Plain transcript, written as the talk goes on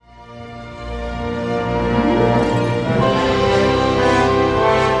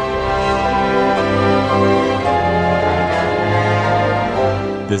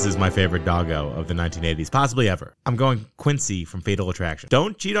this is my favorite doggo of the 1980s, possibly ever. I'm going Quincy from Fatal Attraction.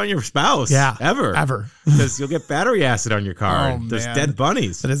 Don't cheat on your spouse. Yeah. Ever. Because you'll get battery acid on your car. Oh, There's man. dead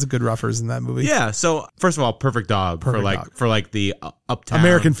bunnies. That is a good Ruffers in that movie. Yeah. So first of all, perfect dog for the uptown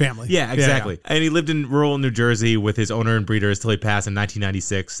American family. Yeah, exactly. Yeah. And he lived in rural New Jersey with his owner and breeders till he passed in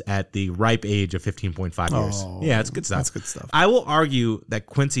 1996 at the ripe age of 15.5 years. Yeah, it's good stuff. That's good stuff. I will argue that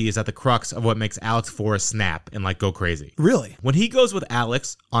Quincy is at the crux of what makes Alex Forrest snap and like go crazy. Really? When he goes with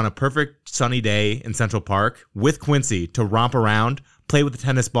Alex on a perfect sunny day in Central Park with Quincy to romp around, play with the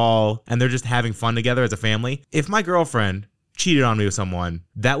tennis ball, and they're just having fun together as a family. If my girlfriend cheated on me with someone,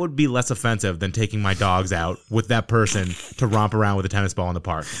 that would be less offensive than taking my dogs out with that person to romp around with a tennis ball in the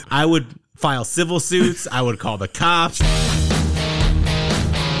park. I would file civil suits. I would call the cops.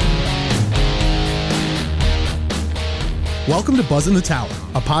 Welcome to Buzz in the Tower,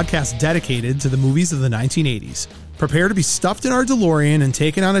 a podcast dedicated to the movies of the 1980s. Prepare to be stuffed in our DeLorean and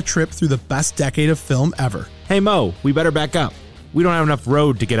taken on a trip through the best decade of film ever. Hey Mo, we better back up. We don't have enough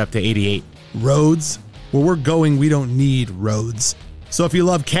road to get up to 88. Roads? Where we're going, we don't need roads. So if you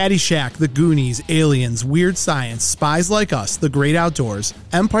love Caddyshack, The Goonies, Aliens, Weird Science, Spies Like Us, The Great Outdoors,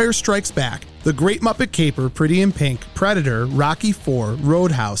 Empire Strikes Back, The Great Muppet Caper, Pretty in Pink, Predator, Rocky IV,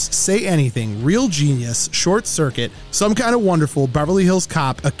 Roadhouse, Say Anything, Real Genius, Short Circuit, Some Kind of Wonderful, Beverly Hills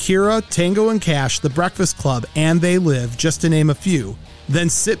Cop, Akira, Tango and Cash, The Breakfast Club, and They Live, just to name a few, then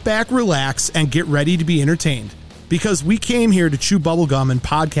sit back, relax, and get ready to be entertained. Because we came here to chew bubblegum and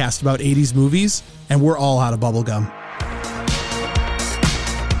podcast about 80s movies, and we're all out of bubblegum.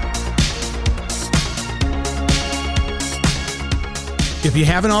 If you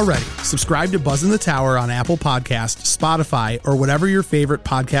haven't already, subscribe to Buzz in the Tower on Apple Podcasts, Spotify, or whatever your favorite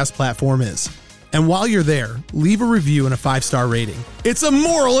podcast platform is. And while you're there, leave a review and a 5-star rating. It's a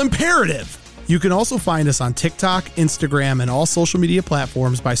moral imperative! You can also find us on TikTok, Instagram, and all social media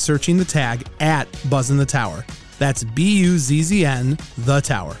platforms by searching the tag @Buzz in the Tower. That's BUZZN, The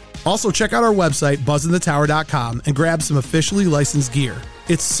Tower. Also, check out our website, buzzinthetower.com, and grab some officially licensed gear.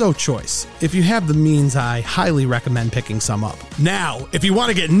 It's so choice. If you have the means, I highly recommend picking some up. Now, if you want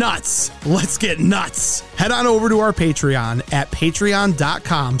to get nuts, let's get nuts. Head on over to our Patreon at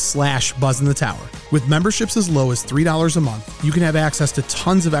patreon.com/buzzinthetower. With memberships as low as $3 a month, you can have access to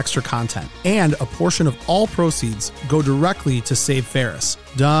tons of extra content, and a portion of all proceeds go directly to Save Ferris.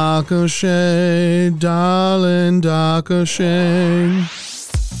 Doc O'Shea, darling Doc O'Shea.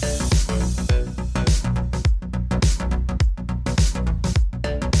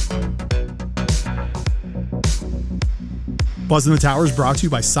 Buzz in the Tower is brought to you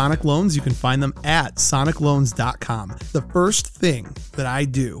by Sonic Loans. You can find them at sonicloans.com. The first thing that I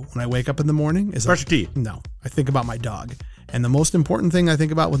do when I wake up in the morning is... brush your teeth. No, I think about my dog. And the most important thing I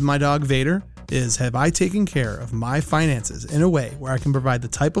think about with my dog, Vader, is have I taken care of my finances in a way where I can provide the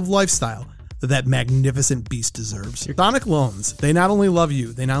type of lifestyle that magnificent beast deserves. Sonic Loans, they not only love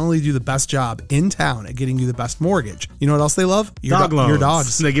you, they not only do the best job in town at getting you the best mortgage. You know what else they love? Your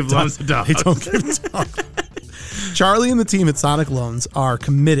dogs. They give loans to dogs. They don't give dogs. Charlie and the team at Sonic Loans are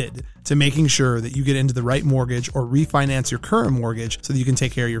committed to making sure that you get into the right mortgage or refinance your current mortgage so that you can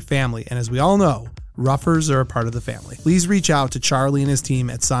take care of your family. And as we all know, Ruffers are a part of the family. Please reach out to Charlie and his team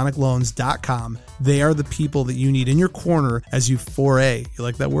at sonicloans.com. They are the people that you need in your corner as you foray, you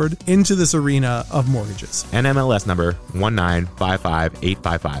like that word, into this arena of mortgages. NMLS number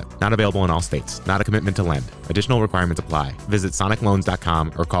 1955855. Not available in all states. Not a commitment to lend. Additional requirements apply. Visit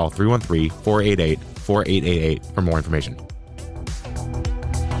sonicloans.com or call 313-488-4888 for more information.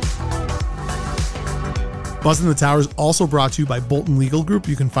 Buzz in the Tower is also brought to you by Bolton Legal Group.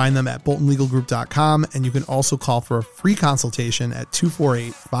 You can find them at boltonlegalgroup.com, and you can also call for a free consultation at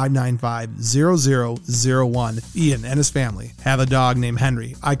 248-595-0001. Ian and his family have a dog named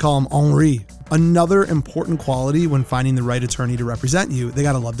Henry. I call him Henri. Another important quality when finding the right attorney to represent you, they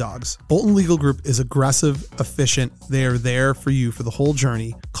gotta love dogs. Bolton Legal Group is aggressive, efficient. They are there for you for the whole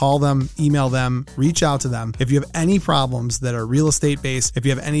journey. Call them, email them, reach out to them. If you have any problems that are real estate based, if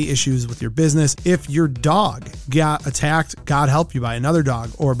you have any issues with your business, if your dog got attacked, God help you, by another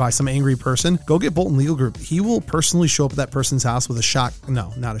dog or by some angry person, go get Bolton Legal Group. He will personally show up at that person's house with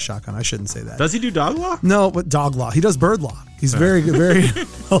no, not a shotgun. I shouldn't say that. Does he do dog law? No, but dog law. He does bird law. He's very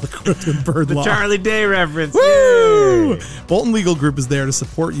well equipped with bird law. Charlie Day reference. Woo! Bolton Legal Group is there to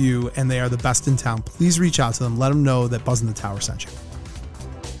support you, and they are the best in town. Please reach out to them. Let them know that Buzz in the Tower sent you.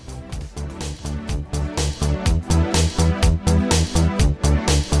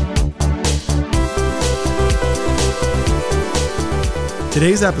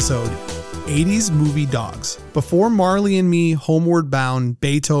 Today's episode, 80s movie dogs. Before Marley and Me, Homeward Bound,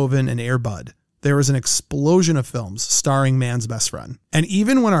 Beethoven, and Air Bud, there was an explosion of films starring man's best friend. And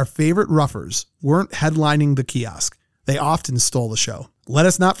even when our favorite roughers weren't headlining the kiosk, they often stole the show. Let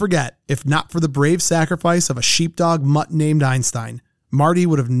us not forget, if not for the brave sacrifice of a sheepdog mutt named Einstein, Marty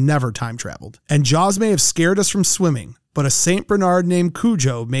would have never time traveled. And Jaws may have scared us from swimming, but a St. Bernard named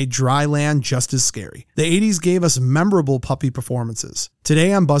Cujo made dry land just as scary. The 80s gave us memorable puppy performances.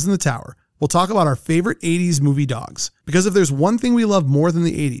 Today on Buzz in the Tower, we'll talk about our favorite 80s movie dogs. Because if there's one thing we love more than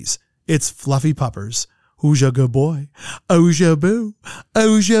the 80s, it's fluffy puppers. Who's your good boy? Who's your boo?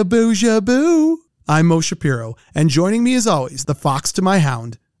 Who's your boo's your boo? I'm Mo Shapiro, and joining me as always, the fox to my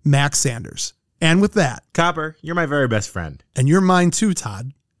hound, Max Sanders. And with that, Copper, you're my very best friend. and you're mine too,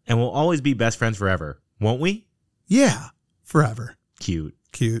 Todd. And we'll always be best friends forever, won't we? Yeah, forever. Cute.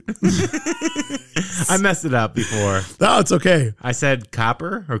 Cute. I messed it up before. No, it's okay. I said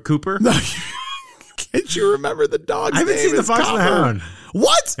Copper or Cooper. No, can't you remember the dog's I haven't name? seen The It's Fox and the Copper. Hound.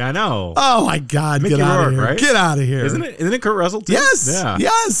 What? I know. Oh my God! Mickey Get out of Rourke, here! right? Get out of here! Isn't it Kurt Russell too? Yes. Yeah.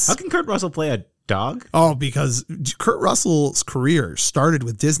 Yes. How can Kurt Russell play a dog? Oh, because Kurt Russell's career started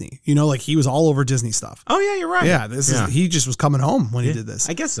with Disney. You know, like he was all over Disney stuff. Oh yeah, you're right. Yeah, he just was coming home when he Yeah, did this.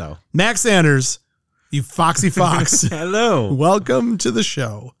 I guess so. Max Sanders, you foxy fox. Hello. Welcome to the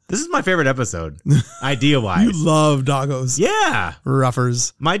show. This is my favorite episode, idea-wise. You love doggos. Yeah.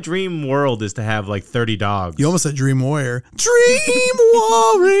 Roughers. My dream world is to have like 30 dogs. You almost said Dream Warrior. Dream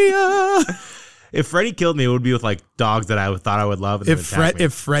Warrior. If Freddy killed me, it would be with like dogs that I thought I would love. And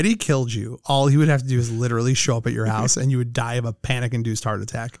If Freddy killed you, all he would have to do is literally show up at your house and you would die of a panic-induced heart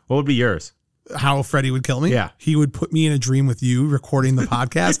attack. what would be yours? How Freddy would kill me? Yeah. He would put me in a dream with you recording the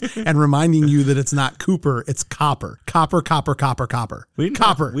podcast and reminding you that it's not Cooper, it's Copper. Copper, copper, copper, copper. We didn't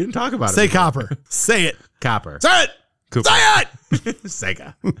Copper. we didn't talk about Say it. before. Copper. Say it. Copper. Say it. Cooper. Say it.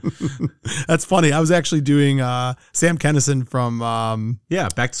 Sega. That's funny. I was actually doing Sam Kennison from, Yeah,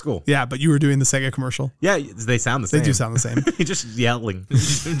 back to school. yeah, but you were doing the Sega commercial. Yeah, they sound the same. They do sound the same. You're just yelling.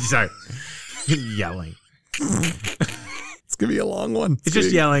 Sorry. Yelling. It's going to be a long one. It's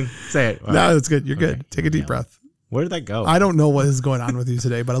just yelling. Say it. All right. No, it's good. You're Okay. good. Take a deep breath. Where did that go? I don't know what is going on with you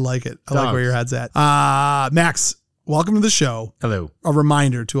today, but I like it. I like where Dogs. your head's at. Max, welcome to the show. Hello. A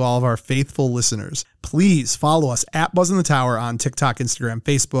reminder to all of our faithful listeners, please follow us at Buzz in the Tower on TikTok, Instagram,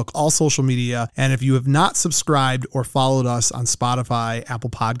 Facebook, all social media. And if you have not subscribed or followed us on Spotify, Apple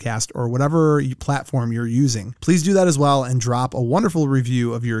Podcast, or whatever platform you're using, please do that as well and drop a wonderful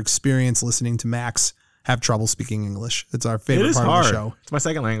review of your experience listening to Max have trouble speaking English. It's our It favorite is part hard. of the show. It's my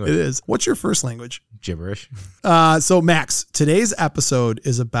second language. It is. What's your first language? Gibberish. So Max, today's episode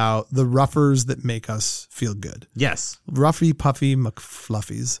is about the roughers that make us feel good. Yes. Ruffy, puffy,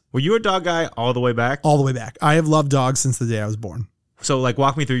 McFluffies. Were you a dog guy all the way back? All the way back. I have loved dogs since the day I was born. So, like,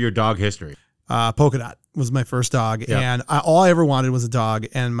 walk me through your dog history. Polka Dot was my first dog. Yeah. And all I ever wanted was a dog.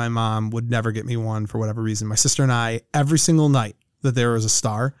 And my mom would never get me one for whatever reason. My sister and I, every single night that there was a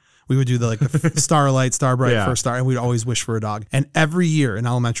star, we would do the Starlight, Starbright, Yeah. First Star, and we'd always wish for a dog. And every year in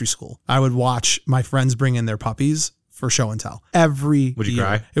elementary school, I would watch my friends bring in their puppies for show and tell. Every Would you year.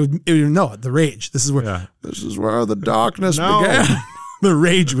 cry? It would no, the rage. This is where the darkness No. began. The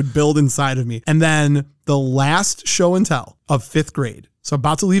rage would build inside of me. And then the last show and tell of 5th grade. So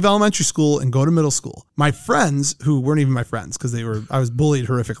about to leave elementary school and go to middle school. My friends, who weren't even my friends because I was bullied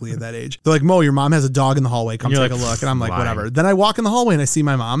horrifically at that age. They're like, Mo, your mom has a dog in the hallway. Come And take you're a like, look. And I'm like, lying. whatever. Then I walk in the hallway and I see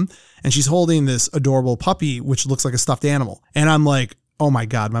my mom and she's holding this adorable puppy, which looks like a stuffed animal. And I'm like, oh my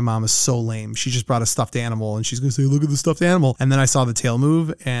God, my mom is so lame. She just brought a stuffed animal and she's going to say, look at the stuffed animal. And then I saw the tail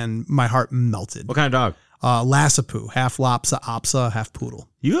move and my heart melted. What kind of dog? Lassapoo, half Lhasa Apso, half poodle.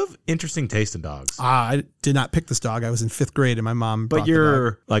 You have interesting taste in dogs. I did not pick this dog. I was in 5th grade and my mom brought But the dog.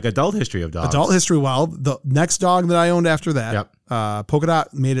 your like adult history of dogs. Adult history, well, the next dog that I owned after that, Yep. Polka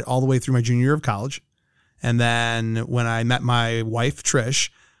Dot made it all the way through my junior year of college. And then when I met my wife, Trish,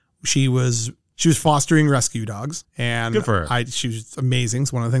 she was fostering rescue dogs. And Good for her. She was amazing.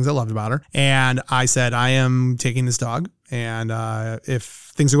 It's one of the things I loved about her. And I said, I am taking this dog. And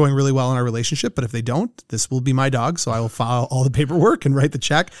if things are going really well in our relationship, but if they don't, this will be my dog. So I will file all the paperwork and write the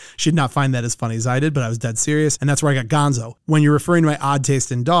check. She did not find that as funny as I did, but I was dead serious. And that's where I got Gonzo. When you're referring to my odd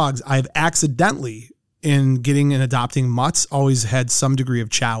taste in dogs, I've accidentally, in getting and adopting mutts, always had some degree of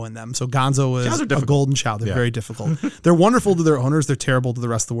chow in them. So Gonzo Chows is are a difficult. golden chow. They're very difficult. They're wonderful to their owners. They're terrible to the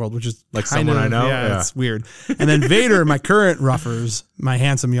rest of the world, which is Like kind someone of, I know? Yeah, Yeah. it's weird. And then Vader, my current Ruffers, my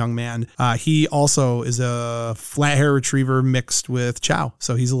handsome young man, he also is a flat hair retriever mixed with chow.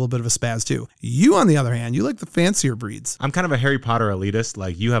 So he's a little bit of a spaz too. You, on the other hand, you like the fancier breeds. I'm kind of a Harry Potter elitist.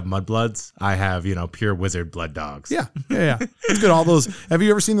 Like you have mudbloods. I have, pure wizard blood dogs. Yeah. It's good. All those. Have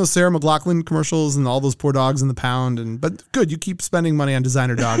you ever seen those Sarah McLachlan commercials and all those those poor dogs in the pound. But good, you keep spending money on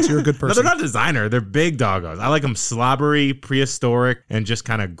designer dogs. You're a good No, person. they're not designer. They're big doggos. I like them slobbery, prehistoric, and just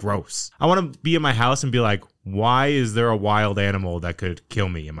kind of gross. I want to be in my house and be like, why is there a wild animal that could kill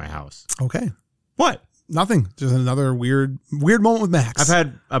me in my house? Okay. What? Nothing. Just another weird moment with Max. I've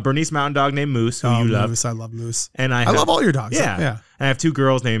had a Bernese Mountain Dog named Moose, who you love. Moose. I love Moose. And I love all your dogs. Yeah. Yeah. And I have 2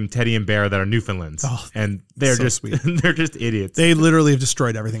 girls named Teddy and Bear that are Newfoundlands. Oh, and they're so just sweet. they're just idiots. They literally have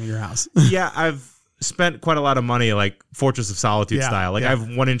destroyed everything in your house. Yeah, I've spent quite a lot of money, like Fortress of Solitude Yeah, style. Like yeah. I have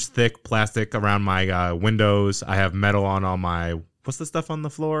 1-inch thick plastic around my windows. I have metal on all my, what's the stuff on the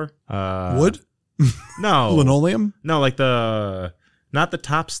floor? Wood? No. Linoleum? No, like not the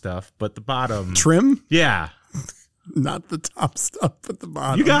top stuff, but the bottom. Trim? Yeah. Not the top stuff, but the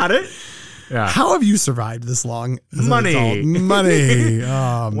bottom. You got it. Yeah. How have you survived this long? as an Money. adult? Money. Oh,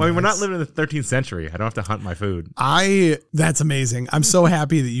 Well, I mean, we're Max. not living in the 13th century. I don't have to hunt my food. That's amazing. I'm so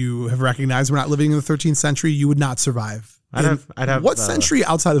happy that you have recognized we're not living in the 13th century. You would not survive. I'd have What century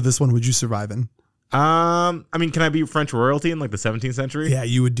outside of this one would you survive in? I mean, can I be French royalty in like the 17th century? Yeah,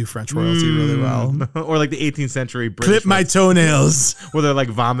 you would do French royalty really well. Or like the 18th century British. Clip my toenails. Where they're like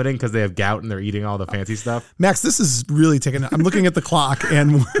vomiting because they have gout and they're eating all the fancy stuff. Max, this is really taking. I'm looking at the clock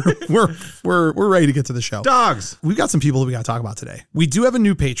and we're ready to get to the show. Dogs. We've got some people that we got to talk about today. We do have a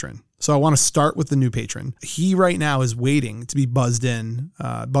new patron. So I want to start with the new patron. He right now is waiting to be buzzed in.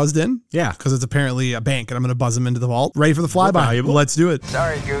 Buzzed in? Yeah. Because it's apparently a bank and I'm going to buzz him into the vault. Ready for the flyby. Valuable. Let's do it.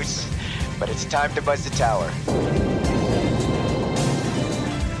 Sorry, Goose, but it's time to buzz the tower.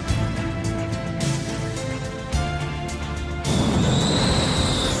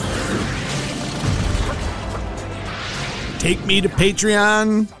 Take me to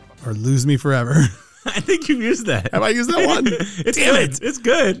Patreon or lose me forever. I think you used that. Have I used that one? It's Damn good. it. It's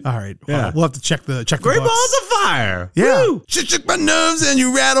good. All right. Yeah. We'll have to check the Great books. balls of fire. Yeah. Woo. Shook my nerves and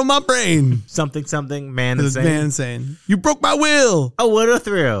you rattle my brain. Something, man This insane. man insane. You broke my will. Oh, what a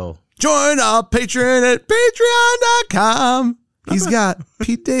thrill. Join our patron at patreon.com. He's got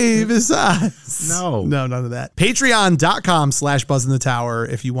Pete Davis eyes. No. No, none of that. Patreon.com/Buzz in the Tower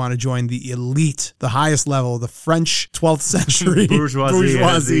if you want to join the elite, the highest level, the French 12th century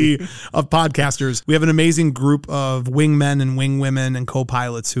Bourgeoisie of podcasters. We have an amazing group of wingmen and wingwomen and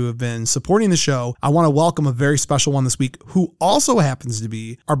co-pilots who have been supporting the show. I want to welcome a very special one this week who also happens to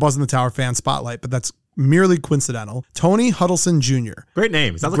be our Buzz in the Tower fan spotlight, but that's merely coincidental. Tony Huddleston Jr. Great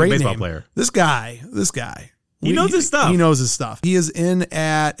name. Sounds like a Great baseball name. player. This guy. He knows his stuff. He knows his stuff. He is in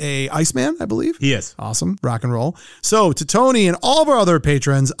at a Iceman, I believe. He is. Awesome. Rock and roll. So to Tony and all of our other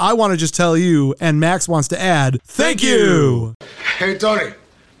patrons, I want to just tell you, and Max wants to add, thank you. Hey, Tony.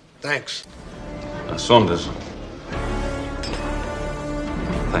 Thanks. Saunders.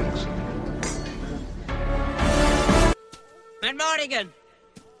 Thanks. Van Mornigan.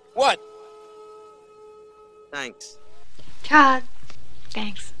 What? Thanks. Todd,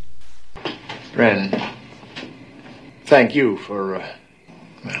 thanks. Ren. Thank you for,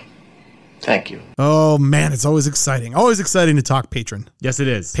 thank you. Oh man, it's always exciting. Always exciting to talk patron. Yes, it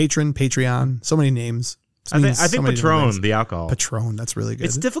is. Patron, Patreon, so many names. I Means think so many different Patron, things. the alcohol. Patron, that's really good.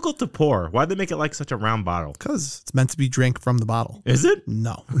 It's difficult to pour. Why'd they make it like such a round bottle? Because it's meant to be drank from the bottle. Is it?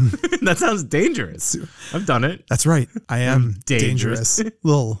 No. That sounds dangerous. I've done it. That's right. I am Dangerous. dangerous.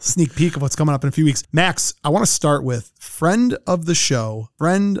 Little sneak peek of what's coming up in a few weeks. Max, I want to start with friend of the show,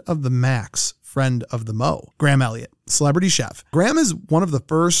 friend of the Max, friend of the Mo, Graham Elliott, celebrity chef. Graham is one of the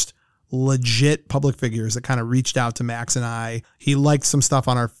first legit public figures that kind of reached out to Max and I. He liked some stuff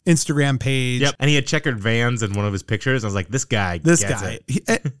on our Instagram page. Yep. And he had checkered Vans in one of his pictures. I was like, this guy gets it.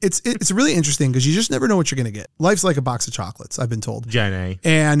 It's really interesting because you just never know what you're going to get. Life's like a box of chocolates, I've been told. Jenny.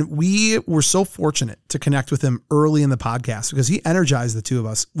 And we were so fortunate to connect with him early in the podcast because he energized the two of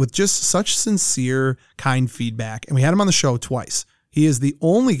us with just such sincere, kind feedback. And we had him on the show twice. He is the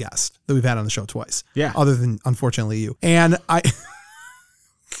only guest that we've had on the show twice. Yeah. Other than, unfortunately, you. And I...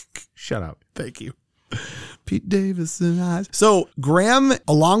 Shut up. Thank you. Pete Davis and I. So Graham,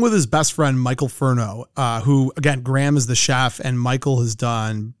 along with his best friend, Michael Furno, who, again, Graham is the chef and Michael has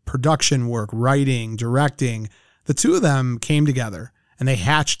done production work, writing, directing. The two of them came together and they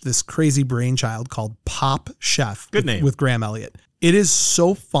hatched this crazy brainchild called Pop Chef. Good name. With Graham Elliott. It is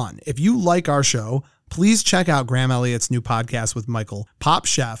so fun. If you like our show, please check out Graham Elliott's new podcast with Michael, Pop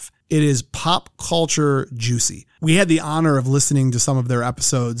Chef. It is pop culture juicy. We had the honor of listening to some of their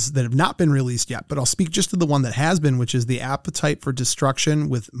episodes that have not been released yet, but I'll speak just to the one that has been, which is The Appetite for Destruction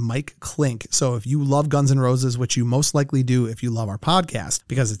with Mike Klink. So if you love Guns N' Roses, which you most likely do if you love our podcast,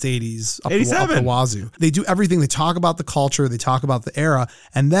 because it's 80s up the wazoo. They do everything. They talk about the culture, they talk about the era,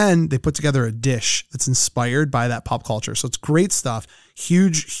 and then they put together a dish that's inspired by that pop culture. So it's great stuff.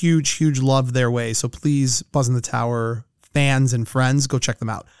 Huge, huge, huge love their way. So please, Buzz in the Tower fans and friends, go check them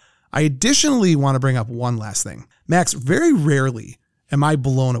out. I additionally want to bring up one last thing. Max, very rarely am I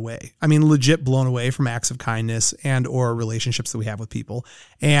blown away. I mean, legit blown away from acts of kindness and or relationships that we have with people.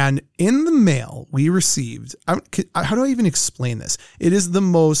 And in the mail, we received, how do I even explain this? It is the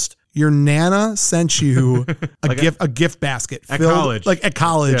most, your Nana sent you a gift basket at filled, college. like at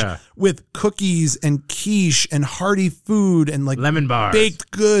college, Yeah. with cookies and quiche and hearty food and like Lemon bars, baked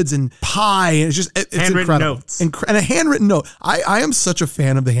goods and pie. And it's just, it's handwritten incredible. notes. And a handwritten note. I am such a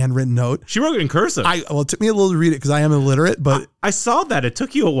fan of the handwritten note. She wrote it in cursive. Well, it took me a little to read it because I am illiterate, but I saw that. It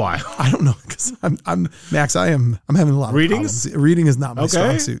took you a while. I don't know because I'm Max. I'm having a lot of Readings? problems. Reading is not my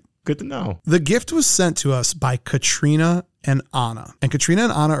strong suit. Good to know. The gift was sent to us by Katrina and Anna. And Katrina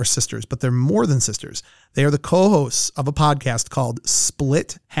and Anna are sisters, but they're more than sisters. They are the co-hosts of a podcast called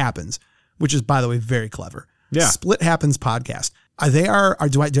Split Happens, which is, by the way, very clever. Yeah. Split Happens podcast. They are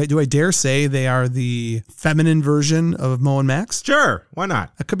do I dare say they are the feminine version of Mo and Max? Sure. Why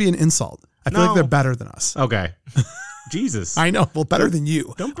not? That could be an insult. I feel like they're better than us. Okay. Jesus. I know. Well, better than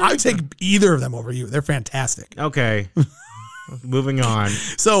you. I would take either of them over you. They're fantastic. Okay. Moving on.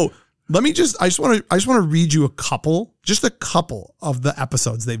 So let me I just want to read you a couple of the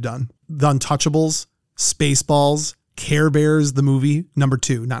episodes they've done. The Untouchables, Spaceballs, Care Bears, the movie, number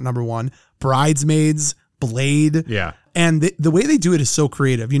 2, not number 1, Bridesmaids, Blade. Yeah. And the way they do it is so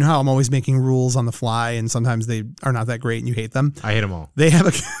creative. You know how I'm always making rules on the fly and sometimes they are not that great and you hate them. I hate them all. They have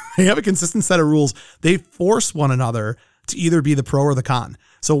a consistent set of rules. They force one another to either be the pro or the con.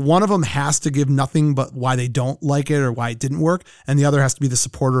 So one of them has to give nothing but why they don't like it or why it didn't work, and the other has to be the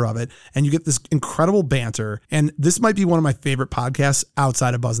supporter of it. And you get this incredible banter. And this might be one of my favorite podcasts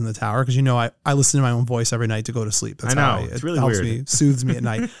outside of Buzz in the Tower because I listen to my own voice every night to go to sleep. That's I know. how It's really helps weird. me, soothes me at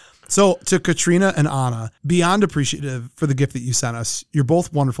night. So to Katrina and Anna, beyond appreciative for the gift that you sent us. You're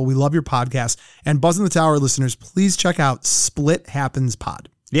both wonderful. We love your podcast. And Buzz in the Tower listeners, please check out Split Happens Pod.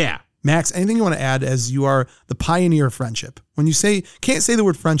 Yeah. Max, anything you want to add as you are the pioneer of friendship? When you can't say the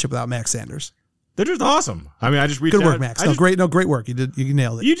word friendship without Max Sanders. They're just awesome. I mean, I just reached Good out. work, Max. Great work. You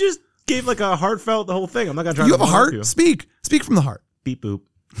nailed it. You just gave like a heartfelt the whole thing. I'm not gonna try. You to have a heart. you. Speak from the heart. Beep boop.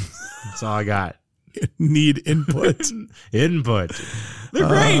 That's all I got. Need input. Input. They're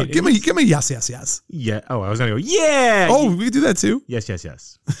great. Give me yes. Yeah. Oh, I was gonna go. Yeah. Oh, we could do that too. Yes.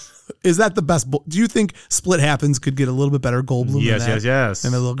 Is that the best? Do you think Split Happens could get a little bit better Goldblum? Yes.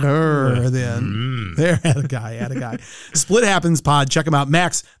 And a little grrr at the end. There, had a guy. Split Happens Pod. Check them out.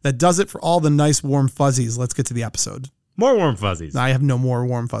 Max, that does it for all the nice warm fuzzies. Let's get to the episode. More warm fuzzies. I have no more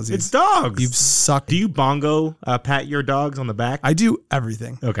warm fuzzies. It's dogs. You've sucked. Do you bongo pat your dogs on the back? I do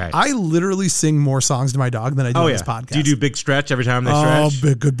everything. Okay. I literally sing more songs to my dog than I do on this podcast. Do you do big stretch every time they stretch? Oh,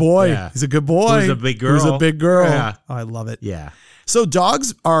 big good boy. Yeah. He's a good boy. Who's a big girl. Yeah. Yeah. Oh, I love it. Yeah. So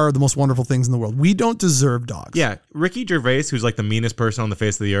dogs are the most wonderful things in the world. We don't deserve dogs. Yeah. Ricky Gervais, who's like the meanest person on the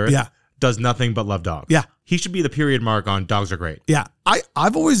face of the earth, Yeah. does nothing but love dogs. Yeah. He should be the period mark on dogs are great. Yeah.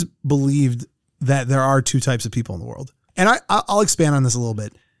 I've always believed that there are two types of people in the world. And I'll expand on this a little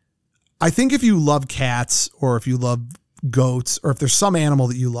bit. I think if you love cats or if you love goats or if there's some animal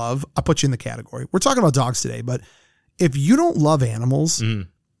that you love, I'll put you in the category. We're talking about dogs today, but if you don't love animals,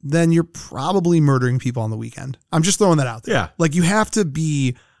 then you're probably murdering people on the weekend. I'm just throwing that out there. Yeah. Like you have to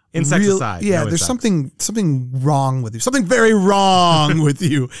be Insecticide. Yeah, No there's insects. something wrong with you. Something very wrong with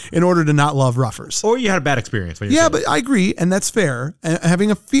you in order to not love ruffers. Or you had a bad experience when you were Yeah, a kid. but I agree, and that's fair. And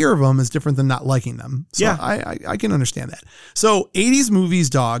having a fear of them is different than not liking them. So Yeah. I can understand that. So 80s movies,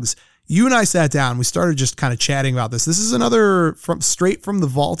 dogs. You and I sat down. We started just kind of chatting about this. This is another straight from the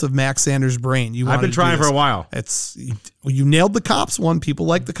vault of Max Sanders' brain. I've been trying for a while. You nailed the cops one. People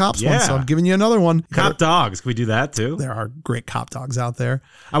like the cops one, so Yeah. I'm giving you another one. Cop dogs. Can we do that too? There are great cop dogs out there.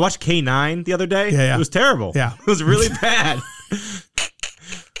 I watched K9 the other day. Yeah. It was terrible. Yeah. It was really bad.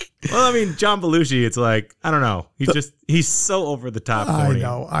 Well, I mean, John Belushi, it's like, I don't know. He's so over the top.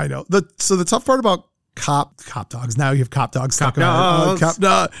 I know. So the tough part about cop dogs. Now you have cop dogs. Cop stuck around. dogs.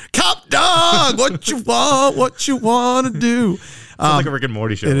 Cop dog. What you want to do? Sounds like a Rick and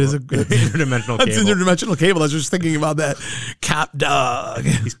Morty show. It is a good interdimensional cable. It's interdimensional cable. I was just thinking about that. Cop dog.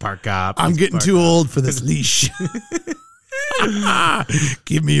 He's park cop. I'm He's getting park too cop. old for this leash.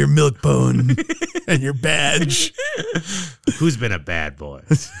 Give me your milk bone and your badge. Who's been a bad boy?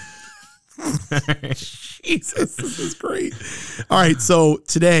 Jesus, this is great. All right, so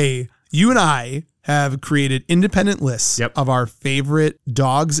today you and I have created independent lists of our favorite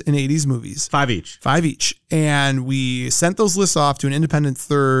dogs in 80s movies. 5 each. 5 each. And we sent those lists off to an independent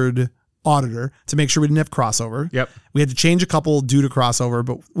third auditor to make sure we didn't have crossover. Yep. We had to change a couple due to crossover,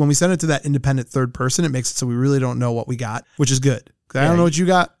 but when we send it to that independent third person, it makes it so we really don't know what we got, which is good. I don't know what you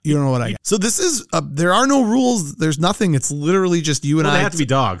got. You don't know what I got. So this is, there are no rules. There's nothing. It's literally just you and I. They have to be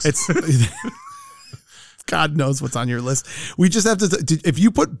dogs. It's God knows what's on your list. We just have to, if you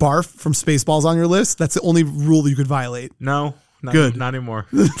put Barf from Spaceballs on your list, that's the only rule you could violate. No. Good. Not anymore.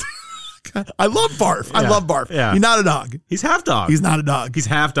 I love Barf. I love Barf. Yeah. He's not a dog. He's half dog. He's not a dog. He's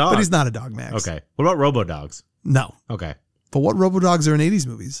half dog. But he's not a dog, Max. Okay. What about Robo-Dogs? No. Okay. But what Robo-Dogs are in 80s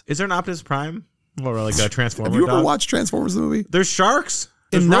movies? Is there an Optimus Prime? Or like a Transformer Have you ever dog? watched Transformers the movie? There's sharks.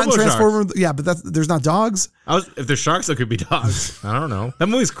 There's In non-Transformer, Robo-Sharks. yeah, but there's not dogs. If there's sharks, there could be dogs. I don't know. That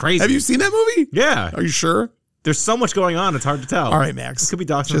movie's crazy. Have you seen that movie? Yeah. Are you sure? There's so much going on. It's hard to tell. All right, Max. It could be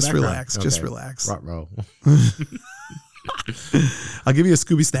dogs. Just in the background. relax. Just relax. Ruh-roh. I'll give you a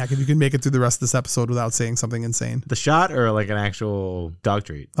Scooby snack if you can make it through the rest of this episode without saying something insane. The shot or like an actual dog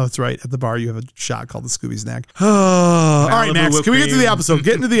treat? Oh, that's right. At the bar, you have a shot called the Scooby snack. All right, Max. Can we get to the episode?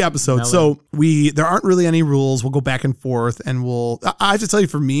 Get into the episode. So there aren't really any rules. We'll go back and forth, and I have to tell you,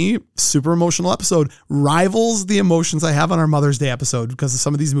 for me, super emotional episode rivals the emotions I have on our Mother's Day episode, because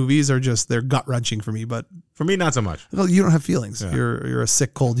some of these movies are just, they're gut wrenching for me. But for me, not so much. Well, you don't have feelings. Yeah. You're a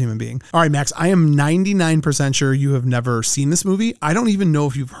sick, cold human being. All right, Max. I am 99% sure you have never seen this movie. I don't even know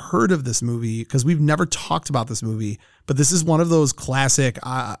if you've heard of this movie because we've never talked about this movie. But this is one of those classic.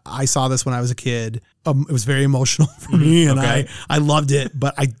 I saw this when I was a kid. It was very emotional for me, and I loved it.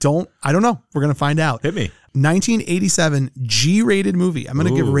 But I don't know. We're gonna find out. Hit me. 1987 G-rated movie. I'm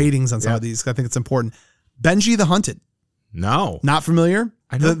gonna give ratings on some of these. I think it's important. Benji the Hunted. No, not familiar.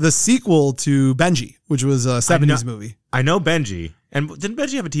 I know the sequel to Benji, which was a 70s movie. I know Benji. And didn't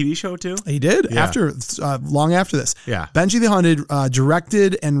Benji have a TV show too? He did, after long after this. Yeah. Benji the Hunted,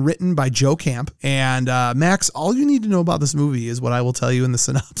 directed and written by Joe Camp. And Max, all you need to know about this movie is what I will tell you in the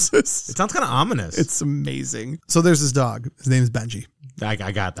synopsis. It sounds kind of ominous. It's amazing. So there's this dog. His name is Benji. I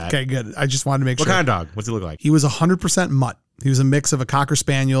got that. Okay, good. I just wanted to make sure. What kind of dog? What's he look like? He was 100% mutt. He was a mix of a Cocker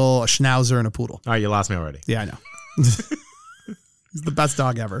Spaniel, a Schnauzer, and a Poodle. All right, you lost me already. Yeah, I know. He's the best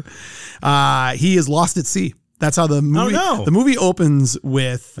dog ever. He is lost at sea. That's how the movie. Oh, no. The movie opens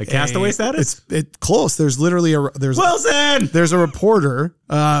with a castaway status. It's close. There's literally Wilson. There's a reporter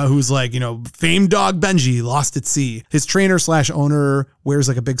who's like, famed dog Benji lost at sea. His trainer / owner wears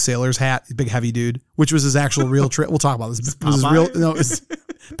like a big sailor's hat, big heavy dude, which was his actual real. We'll talk about this.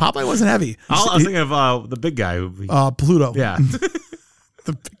 Popeye wasn't heavy. I was thinking of the big guy. Pluto. Yeah,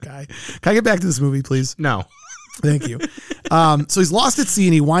 the big guy. Can I get back to this movie, please? No. Thank you. So he's lost at sea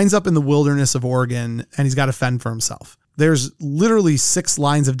and he winds up in the wilderness of Oregon and he's got to fend for himself. There's literally 6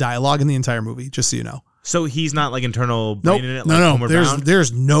 lines of dialogue in the entire movie, just so you know. So he's not like internal nope. brain in it? No. Like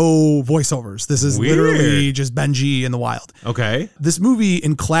There's no voiceovers. This is Weird. literally just Benji in the wild. Okay. This movie,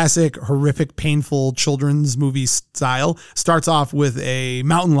 in classic, horrific, painful children's movie style, starts off with a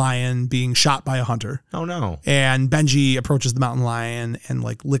mountain lion being shot by a hunter. Oh, no. And Benji approaches the mountain lion and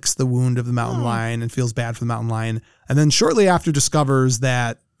like licks the wound of the mountain lion and feels bad for the mountain lion. And then shortly after discovers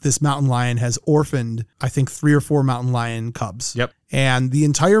that this mountain lion has orphaned, I think, 3 or 4 mountain lion cubs. Yep. And the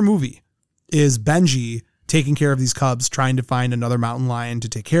entire movie is Benji taking care of these cubs, trying to find another mountain lion to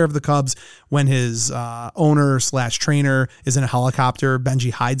take care of the cubs. When his owner / trainer is in a helicopter,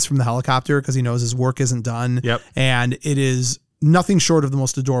 Benji hides from the helicopter because he knows his work isn't done. Yep. And it is nothing short of the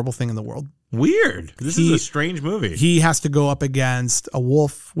most adorable thing in the world. Weird. This is a strange movie. He has to go up against a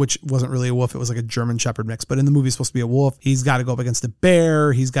wolf, which wasn't really a wolf. It was like a German Shepherd mix, but in the movie it's supposed to be a wolf. He's got to go up against a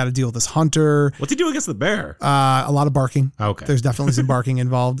bear. He's got to deal with this hunter. What's he do against the bear? A lot of barking. Okay. There's definitely some barking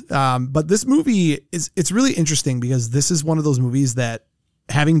involved. But this movie it's really interesting because this is one of those movies that,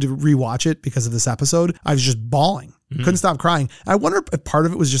 having to rewatch it because of this episode, I was just bawling. Couldn't stop crying. I wonder if part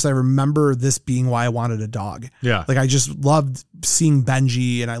of it was just I remember this being why I wanted a dog. Yeah. Like I just loved seeing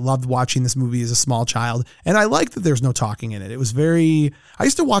Benji and I loved watching this movie as a small child. And I like that there's no talking in it. It was I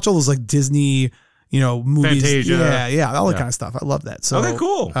used to watch all those like Disney, movies. Fantasia. Yeah, all that kind of stuff. I love that. So okay,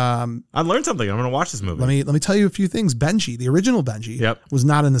 cool. I learned something. I'm going to watch this movie. Let me tell you a few things. Benji, the original Benji, was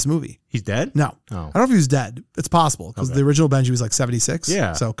not in this movie. He's dead? No. Oh. I don't know if he was dead. It's possible because the original Benji was like 76.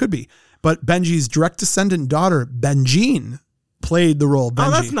 Yeah. So it could be. But Benji's direct descendant daughter, Benjean, played the role of Benji. Oh,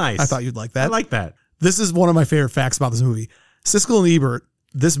 that's nice. I thought you'd like that. I like that. This is one of my favorite facts about this movie. Siskel and Ebert,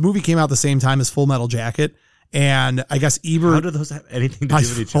 this movie came out the same time as Full Metal Jacket. And I guess Ebert. How do those have anything to do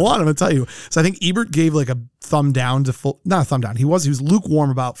with each other? Hold on, I'm going to tell you. So I think Ebert gave like a thumb down to not a thumb down. He was lukewarm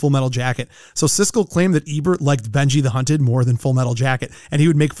about Full Metal Jacket. So Siskel claimed that Ebert liked Benji the Hunted more than Full Metal Jacket. And he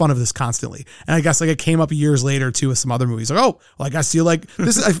would make fun of this constantly. And I guess like it came up years later too with some other movies. Like, oh, well, I guess you like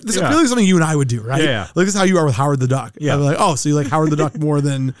this. This is really something you and I would do, right? Yeah. Like this is how you are with Howard the Duck. Yeah. I'd be like, oh, so you like Howard the Duck more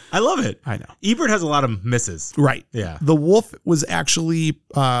than. I love it. I know. Ebert has a lot of misses. Right. Yeah. The wolf was actually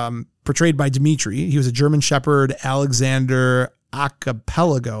portrayed by Dimitri. He was a German Shepherd Alexander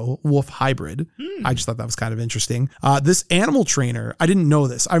Archipelago wolf hybrid. I just thought that was kind of interesting. This animal trainer, I didn't know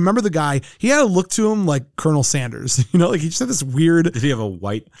this. I remember the guy, he had a look to him like Colonel Sanders. You know, like he just had this weird. Did he have a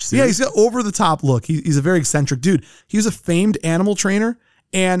white suit? Yeah, he's got over the top look. He's a very eccentric dude. He was a famed animal trainer,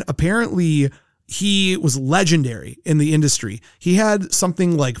 and apparently he was legendary in the industry. He had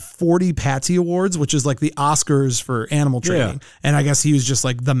something like 40 Patsy Awards, which is like the Oscars for animal training. Yeah. And I guess he was just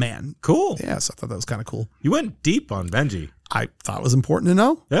like the man. Cool. Yeah, so I thought that was kind of cool. You went deep on Benji. I thought it was important to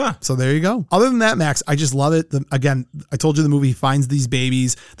know. Yeah. So there you go. Other than that, Max, I just love it. Again, I told you the movie finds these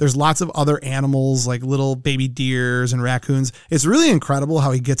babies. There's lots of other animals like little baby deers and raccoons. It's really incredible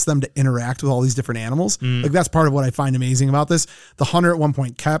how he gets them to interact with all these different animals. Like that's part of what I find amazing about this. The hunter at one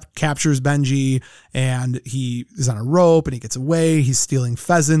point captures Benji and he is on a rope and he gets away. He's stealing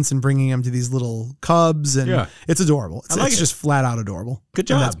pheasants and bringing them to these little cubs. And it's adorable. It's just flat out adorable. Good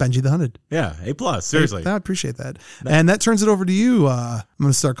job. And that's Benji the Hunted. Yeah. A+. Seriously. I appreciate that. And that turns it over to you. I'm going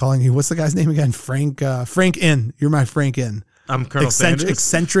to start calling you. What's the guy's name again? Frank Inn. You're my Frank Inn. I'm Colonel Sanders.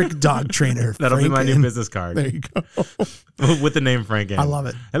 Eccentric dog trainer. That'll Frank be my Inn. new business card. There you go. With the name Frank Inn. I love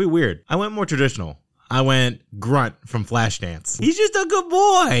it. That'd be weird. I went more traditional. I went Grunt from Flashdance. He's just a good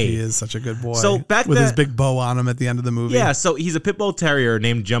boy. He is such a good boy. So back with then- his big bow on him at the end of the movie. Yeah, so he's a pit bull terrier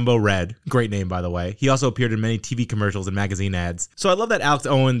named Jumbo Red. Great name, by the way. He also appeared in many TV commercials and magazine ads. So I love that Alex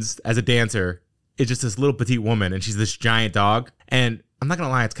Owens, as a dancer, is just this little petite woman, and she's this giant dog. And I'm not gonna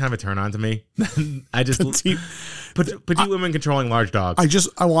lie, it's kind of a turn on to me. I just petite women controlling large dogs.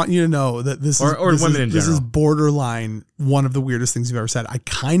 I want you to know that this Or women in this is general. borderline one of the weirdest things you've ever said. I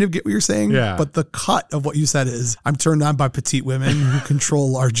kind of get what you're saying, Yeah. but the cut of what you said is I'm turned on by petite women who control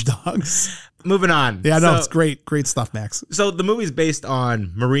large dogs. Moving on. Yeah, no, So- it's great stuff, Max. So the movie's based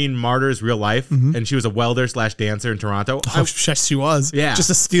on Maureen Martyr's real life, and she was a welder / dancer in Toronto. Oh, yes, she was. Yeah. Just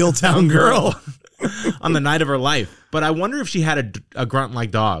a steel town girl. On the night of her life. But I wonder if she had a grunt-like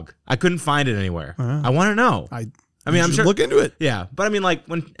dog. I couldn't find it anywhere. I want to know. I mean, I'm sure. Look into it. Yeah, but I mean, like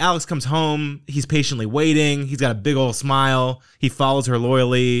when Alex comes home, he's patiently waiting. He's got a big old smile. He follows her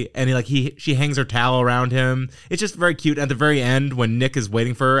loyally, and she hangs her towel around him. It's just very cute. At the very end, when Nick is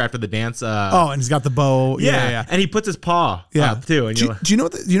waiting for her after the dance, And he's got the bow. Yeah. and he puts his paw up too. And Do you know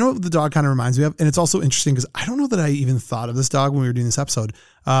what the dog kind of reminds me of? And it's also interesting because I don't know that I even thought of this dog when we were doing this episode.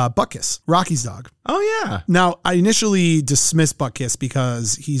 Butkus, Rocky's dog. Oh yeah. Now, I initially dismissed Butkus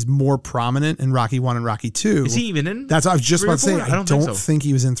because he's more prominent in Rocky 1 and Rocky 2. Is he even in? That's what I was just 3 about or to say. 4? I don't think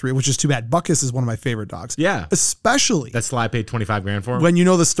he was in 3, which is too bad. Butkus is one of my favorite dogs. Yeah. Especially That Sly paid $25,000 for him. when you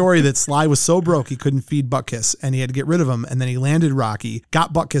know the story that Sly was so broke he couldn't feed Butkus and he had to get rid of him, and then he landed Rocky,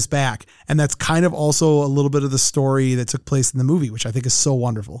 got Butkus back, and that's kind of also a little bit of the story that took place in the movie, which I think is so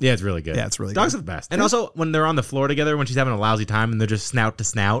wonderful. Yeah, it's really good. Yeah, it's really Dogs good. are the best. And also when they're on the floor together, when she's having a lousy time and they're just snout to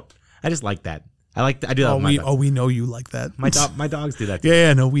snout, I just like that. I do that with my dog. We know you like that. My dogs do that too.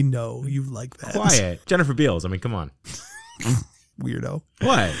 Yeah, no, we know you like that. Quiet. Jennifer Beals. I mean, come on. Weirdo.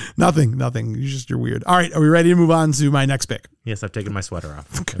 What? Nothing. You're weird. All right, are we ready to move on to my next pick? Yes, I've taken my sweater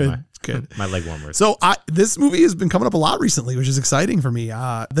off. Good. My leg warmers. So this movie has been coming up a lot recently, which is exciting for me. The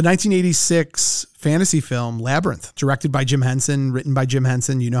 1986 fantasy film Labyrinth, directed by Jim Henson, written by Jim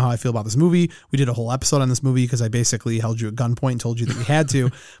Henson. You know how I feel about this movie. We did a whole episode on this movie because I basically held you at gunpoint and told you that we had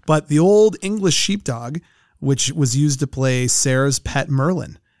to. But the old English sheepdog, which was used to play Sarah's pet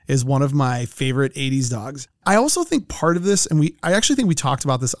Merlin, is one of my favorite 80s dogs. I also think part of this, and I actually think we talked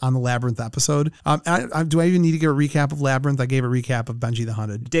about this on the Labyrinth episode. Do I even need to give a recap of Labyrinth? I gave a recap of Benji the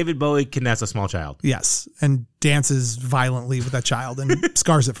Hunted. David Bowie kidnaps a small child. Yes, and dances violently with that child and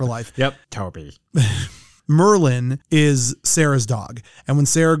scars it for life. Yep. Toby. Merlin is Sarah's dog. And when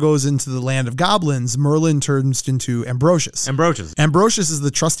Sarah goes into the land of goblins, Merlin turns into Ambrosius. Ambrosius is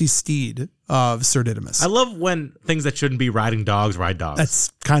the trusty steed of Sir Didymus. I love when things that shouldn't be riding dogs ride dogs.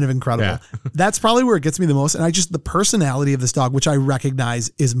 That's kind of incredible. Yeah. That's probably where it gets me the most. And the personality of this dog, which I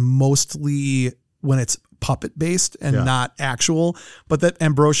recognize is mostly when it's puppet based and not actual, but that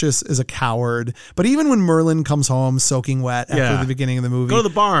Ambrosius is a coward. But even when Merlin comes home soaking wet after the beginning of the movie, go to the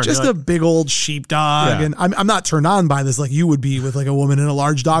barn, just a big old sheepdog. And I'm not turned on by this like you would be with like a woman and a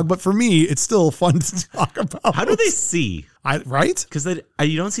large dog, but for me, it's still fun to talk about. How do they see? Right? Because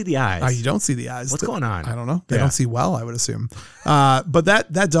you don't see the eyes. You don't see the eyes. What's going on? I don't know. They don't see well, I would assume. But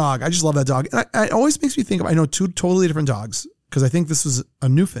that dog, I just love that dog. And it always makes me think of, I know two totally different dogs, because I think this was a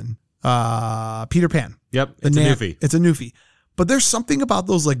Newfoundland, Peter Pan. Yep, it's a Newfie. It's a Newfie. But there's something about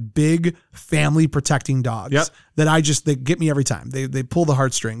those like big family protecting dogs that they get me every time. They pull the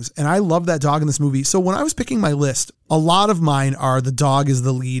heartstrings. And I love that dog in this movie. So when I was picking my list, a lot of mine are the dog is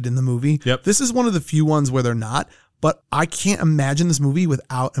the lead in the movie. Yep. This is one of the few ones where they're not. But I can't imagine this movie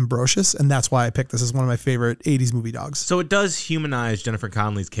without Ambrosius, and that's why I picked this as one of my favorite 80s movie dogs. So it does humanize Jennifer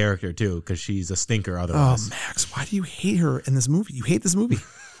Connelly's character, too, because she's a stinker otherwise. Oh, Max, why do you hate her in this movie? You hate this movie.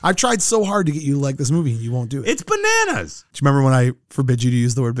 I've tried so hard to get you to like this movie, and you won't do it. It's bananas. Do you remember when I forbid you to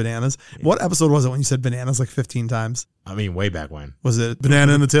use the word bananas? Yeah. What episode was it when you said bananas like 15 times? I mean, way back when. Was it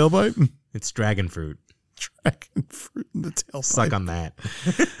banana in the tailpipe? It's dragon fruit. Dragon fruit in the tailpipe. Suck on that.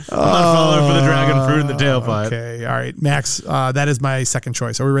 I'm not falling for the dragon fruit in the tailpipe. Okay, all right. Max, that is my second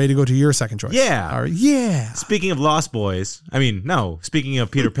choice. Are we ready to go to your second choice? Yeah. All right. Yeah. Speaking of Lost Boys, speaking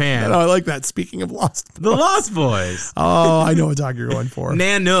of Peter Pan. No, I like that. Speaking of Lost Boys. The Lost Boys. Oh, I know what dog you're going for.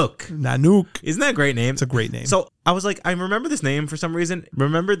 Nanook. Isn't that a great name? It's a great name. So I was like, I remember this name for some reason.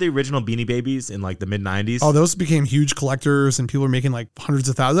 Remember the original Beanie Babies in like the mid-90s? Oh, those became huge collectors and people were making like hundreds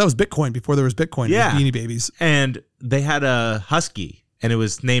of thousands. That was Bitcoin before there was Bitcoin. Yeah. Beanie Babies. And they had a husky and it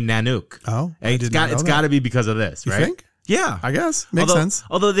was named Nanook. Oh, it's got to be because of this, right? You think? Yeah. I guess. Makes sense.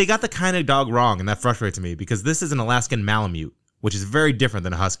 Although they got the kind of dog wrong, and that frustrates me because this is an Alaskan Malamute, which is very different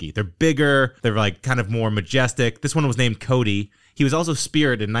than a husky. They're bigger. They're like kind of more majestic. This one was named Cody. He was also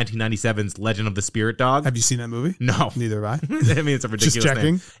Spirit in 1997's Legend of the Spirit Dog. Have you seen that movie? No. Neither have I. I mean, it's a ridiculous Just checking.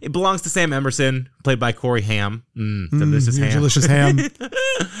 name. It belongs to Sam Emerson, played by Corey Haim. Delicious ham. Delicious ham.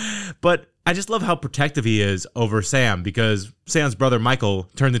 But I just love how protective he is over Sam because Sam's brother Michael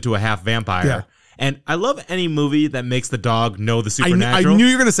turned into a half vampire. Yeah. And I love any movie that makes the dog know the supernatural. I knew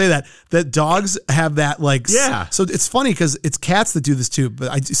you were going to say that dogs have that like, yeah. So it's funny because it's cats that do this too,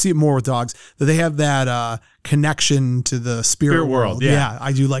 but I see it more with dogs that they have that connection to the spirit world. Yeah.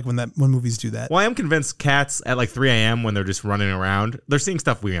 I do like when movies do that. Well, I am convinced cats at like 3 a.m. when they're just running around, they're seeing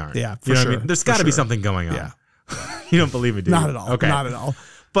stuff we aren't. Yeah, for sure. I mean? There's got to be something going on. Yeah. You don't believe me, do you? Not at all. Okay. Not at all.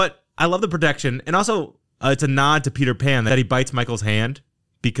 But I love the protection. And also, it's a nod to Peter Pan that he bites Michael's hand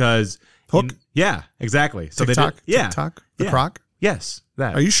because... Hook? Yeah, exactly. So TikTok? They did, yeah. TikTok? The yeah. Croc? Yes,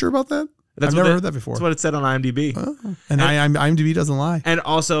 that. Are you sure about that? I've never heard that before. That's what it said on IMDb. Oh. And IMDb doesn't lie. And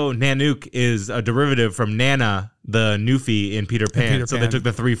also, Nanook is a derivative from Nana, the Newfie in Peter Pan. So they took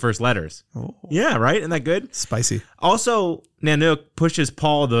the 3 first letters. Oh. Yeah, right? Isn't that good? Spicy. Also, Nanook pushes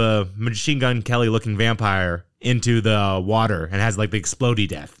Paul, the Machine Gun Kelly looking vampire, into the water and has like the explodey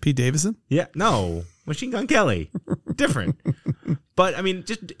death. Pete Davidson? Yeah, no. Machine Gun Kelly. Different. But I mean,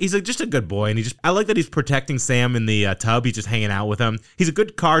 he's just a good boy, and I like that he's protecting Sam in the tub. He's just hanging out with him. He's a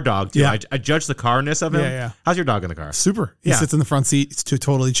good car dog too. Yeah. I judge the carness of him. Yeah. How's your dog in the car? Super. He sits in the front seat. It's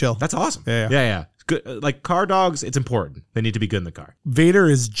totally chill. That's awesome. Yeah. It's good. Like car dogs, it's important. They need to be good in the car. Vader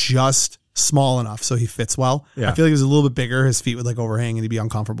is just small enough so he fits well. Yeah. I feel like he's a little bit bigger. His feet would like overhang and he'd be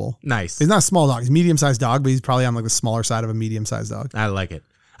uncomfortable. Nice. He's not a small dog. He's a medium-sized dog, but he's probably on like the smaller side of a medium-sized dog. I like it.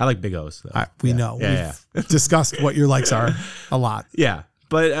 I like big O's though. We know. We've discussed what your likes are a lot. Yeah.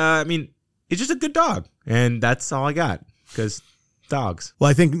 But I mean, it's just a good dog. And that's all I got because dogs. Well,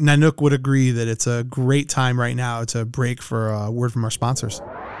 I think Nanook would agree that it's a great time right now to break for a word from our sponsors.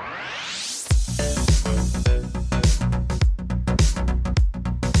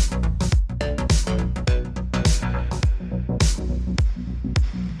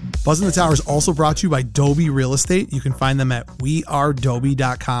 Buzz in the Tower is also brought to you by Dobie Real Estate. You can find them at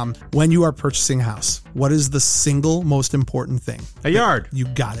wearedobie.com. When you are purchasing a house, what is the single most important thing? A yard. You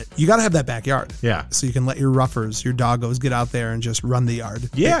got it. You got to have that backyard. Yeah. So you can let your ruffers, your doggos get out there and just run the yard.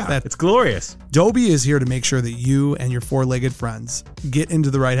 Yeah. It's glorious. Dobie is here to make sure that you and your four-legged friends get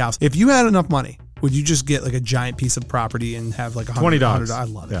into the right house. If you had enough money, would you just get like a giant piece of property and have like 20 dogs? I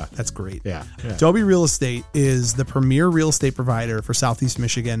love it. Yeah. That's great. Yeah. Dobie Real Estate is the premier real estate provider for Southeast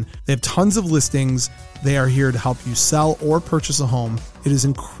Michigan. They have tons of listings. They are here to help you sell or purchase a home. It is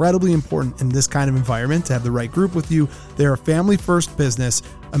incredibly important in this kind of environment to have the right group with you. They're a family-first business,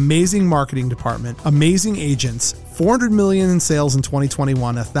 amazing marketing department, amazing agents, $400 million in sales in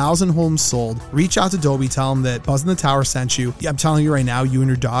 2021, 1,000 homes sold. Reach out to Dobie, tell them that Buzz in the Tower sent you. I'm telling you right now, you and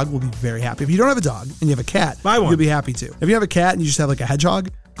your dog will be very happy. If you don't have a dog and you have a cat, buy one. You'll be happy too. If you have a cat and you just have like a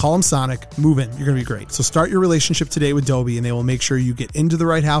hedgehog, Call them Sonic, move in. You're going to be great. So start your relationship today with Dobie, and they will make sure you get into the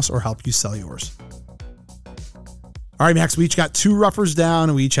right house or help you sell yours. All right, Max, we each got 2 roughers down,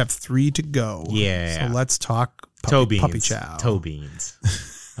 and we each have 3 to go. Yeah. So let's talk toe beans. puppy chow. Toe beans.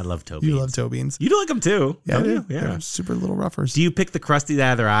 I love toe beans. You love toe beans. You do like them too. Yeah, I do. Yeah. They're super little roughers. Do you pick the crusties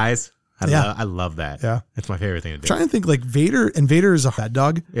out of their eyes? I love that. Yeah. It's my favorite thing to do. I'm trying to think, like Vader is a bed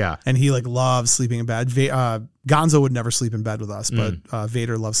dog. Yeah. And he like loves sleeping in bed. Gonzo would never sleep in bed with us, but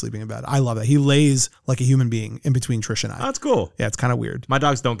Vader loves sleeping in bed. I love that. He lays like a human being in between Trish and I. Oh, that's cool. Yeah, it's kind of weird. My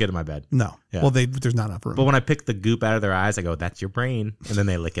dogs don't get in my bed. No. Yeah. Well, there's not enough room. But when I pick the goop out of their eyes, I go, that's your brain. And then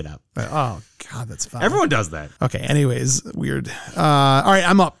they lick it up. Oh, God, that's fun. Everyone does that. Okay, anyways, weird. All right,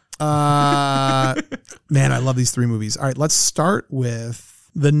 I'm up. Man, I love these 3 movies. All right, let's start with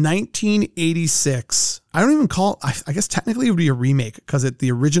the 1986. I don't even call, I guess technically it would be a remake because the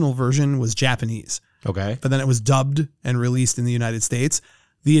original version was Japanese. Okay. But then it was dubbed and released in the United States.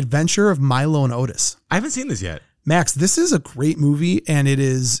 The Adventure of Milo and Otis. I haven't seen this yet. Max, this is a great movie, and it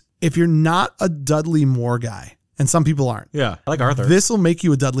is, if you're not a Dudley Moore guy, and some people aren't. Yeah, I like Arthur. This will make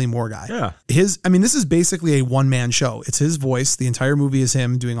you a Dudley Moore guy. Yeah. This is basically a one-man show. It's his voice. The entire movie is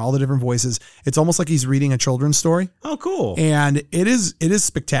him doing all the different voices. It's almost like he's reading a children's story. Oh, cool. And it is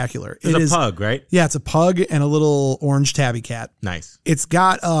spectacular. It's a pug, right? Yeah, it's a pug and a little orange tabby cat. Nice. It's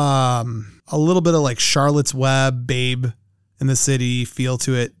got a little bit of like Charlotte's Web, Babe in the City feel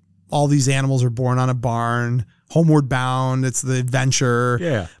to it. All these animals are born on a barn. Homeward Bound, it's the adventure.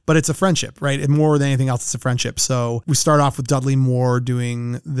 Yeah. But it's a friendship, right? And more than anything else, it's a friendship. So we start off with Dudley Moore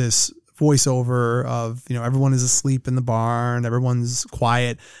doing this voiceover of, everyone is asleep in the barn, everyone's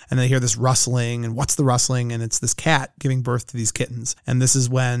quiet, and they hear this rustling, and what's the rustling? And it's this cat giving birth to these kittens. And this is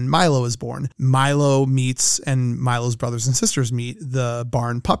when Milo is born. Milo meets, and Milo's brothers and sisters meet the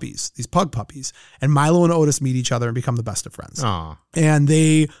barn puppies, these pug puppies. And Milo and Otis meet each other and become the best of friends. Aw. And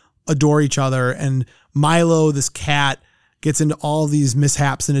they adore each other. And Milo, this cat, gets into all these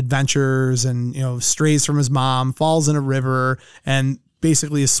mishaps and adventures and, strays from his mom, falls in a river, and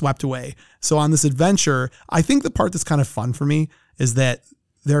basically is swept away. So on this adventure, I think the part that's kind of fun for me is that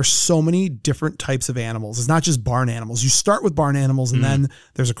there are so many different types of animals. It's not just barn animals. You start with barn animals, and then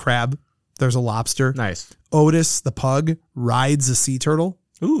there's a crab, there's a lobster. Nice. Otis, the pug, rides a sea turtle.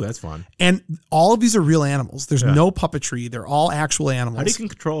 Ooh, that's fun. And all of these are real animals. There's no puppetry. They're all actual animals. How do you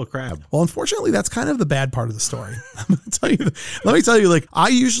control a crab? Well, unfortunately, that's kind of the bad part of the story. Let me tell you, like, I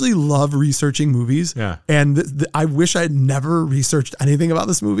usually love researching movies. Yeah. And I wish I had never researched anything about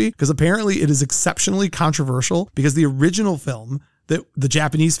this movie because apparently it is exceptionally controversial because the original film, the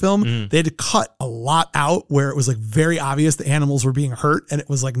Japanese film, they had to cut a lot out where it was like very obvious the animals were being hurt and it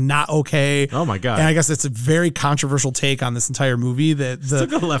was like not okay. Oh my God. And I guess it's a very controversial take on this entire movie that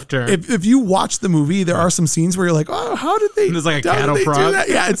took a left turn. If you watch the movie, there are some scenes where you're like, oh, how did they? There's like a cattle prod.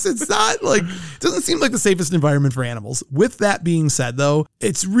 Yeah, it's not like, it doesn't seem like the safest environment for animals. With that being said, though,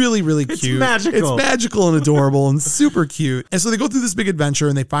 it's really, really cute. It's magical. It's magical and adorable and super cute. And so they go through this big adventure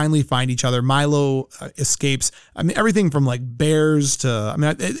and they finally find each other. Milo escapes. I mean, everything from like bears to,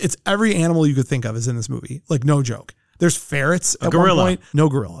 it's every animal you could think of is in this movie. Like, no joke. There's ferrets at one point. No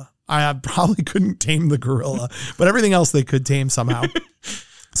gorilla. I probably couldn't tame the gorilla, but everything else they could tame somehow.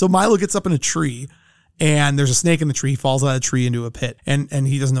 So Milo gets up in a tree and there's a snake in the tree, falls out of the tree into a pit, and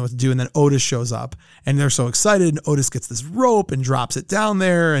he doesn't know what to do. And then Otis shows up and they're so excited. And Otis gets this rope and drops it down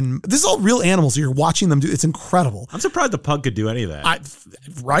there. And this is all real animals. So you're watching them do. It's incredible. I'm surprised the pug could do any of that.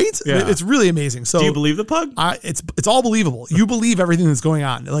 Right? Yeah. It's really amazing. So do you believe the pug? It's all believable. You believe everything that's going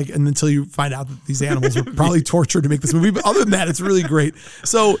on, like, and until you find out that these animals were probably tortured to make this movie. But other than that, it's really great.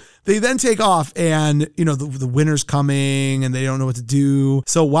 So they then take off and, the winter's coming and they don't know what to do.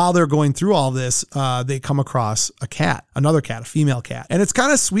 So while they're going through all this, they come across another cat, a female cat. And it's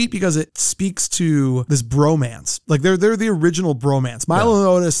kind of sweet because it speaks to this bromance. Like they're the original bromance. Milo and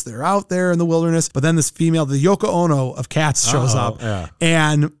Otis, they're out there in the wilderness, but then this female, the Yoko Ono of cats shows up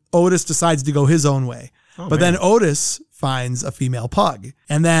and Otis decides to go his own way. But then Otis finds a female pug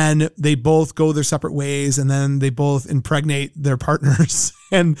and then they both go their separate ways and then they both impregnate their partners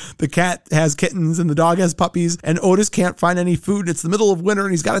and the cat has kittens and the dog has puppies and Otis can't find any food. It's the middle of winter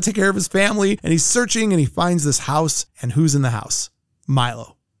and he's got to take care of his family and he's searching and he finds this house and who's in the house?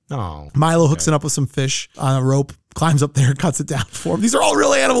 Milo. Oh, Milo hooks it up with some fish on a rope, climbs up there, cuts it down for him. These are all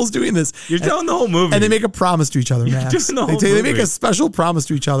real animals doing this. You're telling the whole movie. And they make a promise to each other, Max. Doing the whole They make movie. a special promise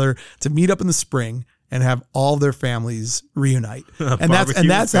to each other to meet up in the spring and have all their families reunite. And Barbecue,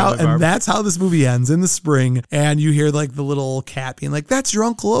 that's how this movie ends in the spring. And you hear like the little cat being like, "That's your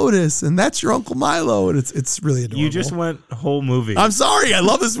Uncle Otis, and that's your Uncle Milo," and it's really adorable. You just went whole movie. I'm sorry. I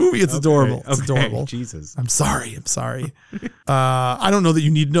love this movie. It's adorable. It's adorable. Jesus. I'm sorry. I don't know that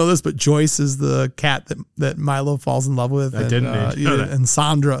you need to know this, but Joyce is the cat that Milo falls in love with. I didn't need to know that. And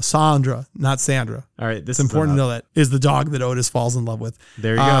Sandra, not Sandra. All right, this It's important to know that is the dog that Otis falls in love with.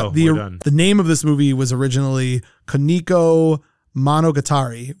 There you go. We're done. The name of this movie was originally Koniko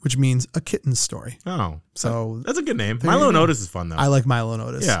Monogatari, which means a kitten's story. Oh, so that's a good name. Milo and Otis is fun though. I like Milo and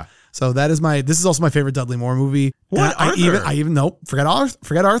Otis. Yeah. So this is also my favorite Dudley Moore movie. What? I even nope. Forget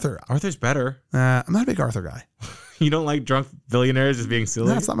Arthur. Arthur's better. I'm not a big Arthur guy. You don't like drunk billionaires just being silly?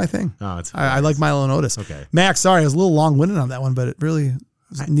 No, it's not my thing. Oh, it's I like Milo and Otis. Okay. Max, sorry, I was a little long-winded on that one, but it really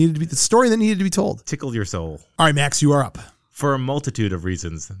needed to be the story that needed to be told. Tickled your soul. All right, Max, you are up. For a multitude of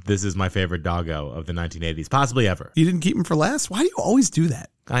reasons, this is my favorite doggo of the 1980s, possibly ever. You didn't keep him for last? Why do you always do that?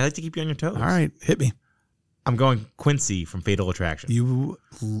 I like to keep you on your toes. All right, hit me. I'm going Quincy from Fatal Attraction.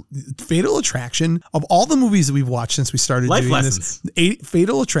 Fatal Attraction, of all the movies that we've watched since we started Life doing lessons. this,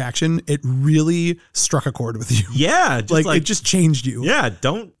 Fatal Attraction, it really struck a chord with you. Yeah, just it just changed you. Yeah,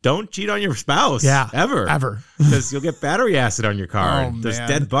 don't cheat on your spouse. Yeah, ever, because you'll get battery acid on your car. Oh, There's man.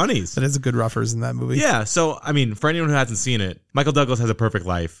 dead bunnies. That is a good roughers in that movie. Yeah, so I mean, for anyone who hasn't seen it, Michael Douglas has a perfect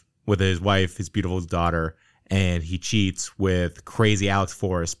life with his wife, his beautiful daughter. And he cheats with crazy Alex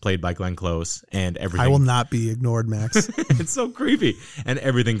Forrest, played by Glenn Close, and everything. I will not be ignored, Max. It's so creepy. And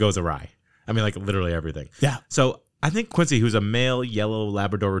everything goes awry. I mean, like literally everything. Yeah. So I think Quincy, who's a male yellow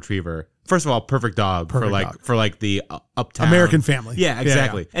Labrador Retriever, first of all, perfect dog for like the uptown American Family. Yeah,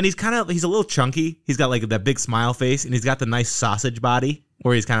 exactly. Yeah. And he's a little chunky. He's got like that big smile face, and he's got the nice sausage body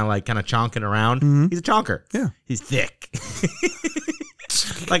where he's kind of chonking around. Mm-hmm. He's a chonker. Yeah. He's thick.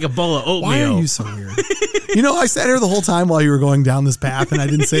 Like a bowl of oatmeal. Why are you so weird? I sat here the whole time while you were going down this path and I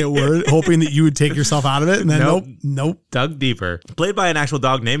didn't say a word, hoping that you would take yourself out of it. And then nope. Dug deeper. Played by an actual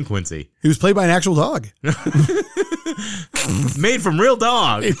dog named Quincy. He was played by an actual dog. Made from real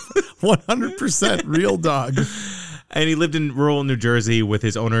dog. 100% real dog. And he lived in rural New Jersey with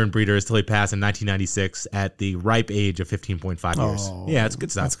his owner and breeders till he passed in 1996 at the ripe age of 15.5 years. Yeah, it's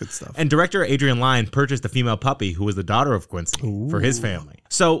good stuff. That's good stuff. And director Adrian Lyne purchased a female puppy who was the daughter of Quincy for his family.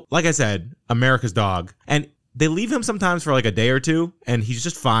 So, like I said, America's dog. And they leave him sometimes for like a day or two, and he's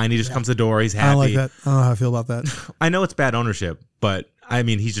just fine. He just comes to the door. He's happy. I don't like that. I don't know how I feel about that. I know it's bad ownership, but I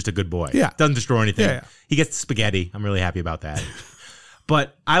mean, he's just a good boy. Yeah. Doesn't destroy anything. Yeah. He gets spaghetti. I'm really happy about that.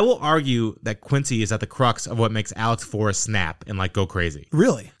 But I will argue that Quincy is at the crux of what makes Alex Forrest snap and go crazy.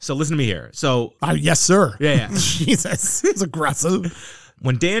 Really? So listen to me here. So yes, sir. Yeah. Jesus, it's aggressive.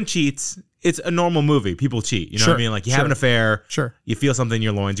 When Dan cheats, it's a normal movie. People cheat. You know Sure. what I mean? Like you have an affair. Sure. You feel something in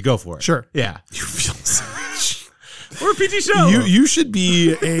your loins. You go for it. Sure. Yeah. You feel so. We're a PG show. You should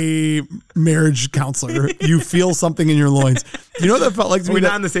be a marriage counselor. You feel something in your loins. You know what that felt like to Are me? we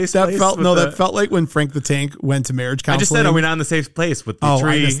not in the safe place? That felt like when Frank the Tank went to marriage counseling. I just said, are we not in the safe place with the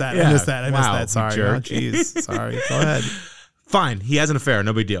tree? I missed that. Yeah. I missed that. Wow, Sorry. jerk. Jeez. Sorry. Go ahead. Fine. He has an affair.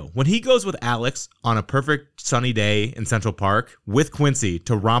 No big deal. When he goes with Alex on a perfect sunny day in Central Park with Quincy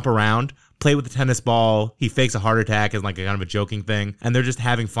to romp around, play with the tennis ball, he fakes a heart attack as like a kind of a joking thing, and they're just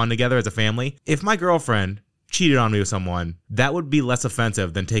having fun together as a family. If my girlfriend cheated on me with someone, that would be less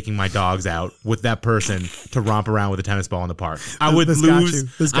offensive than taking my dogs out with that person to romp around with a tennis ball in the park. I would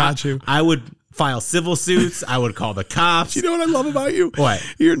lose. This got you. I would file civil suits. I would call the cops. You know what I love about you? What?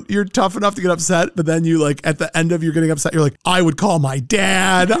 You're tough enough to get upset, but then you at the end of you getting upset, you're like, I would call my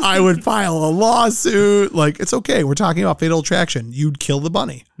dad. I would file a lawsuit. It's okay. We're talking about Fatal Attraction. You'd kill the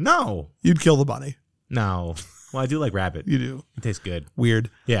bunny. No. You'd kill the bunny. No. Well, I do like rabbit. You do. It tastes good. Weird.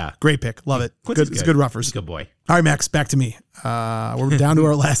 Yeah. Great pick. Love it. Quincy's Good. It's good roughers. Good boy. All right, Max, back to me. We're down to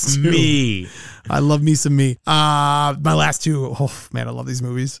our last two. Me. I love me some me. My last two. Oh, man, I love these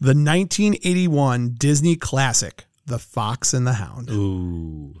movies. The 1981 Disney classic, The Fox and the Hound.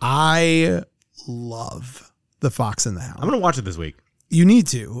 Ooh. I love The Fox and the Hound. I'm going to watch it this week. You need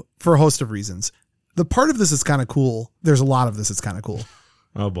to, for a host of reasons. The part of this is kind of cool. There's a lot of this that's kind of cool.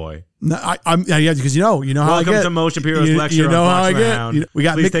 Oh boy! No, yeah, because you know how I get. Welcome to Motion Heroes lecture. You know on how I Fox and the get. Hound. We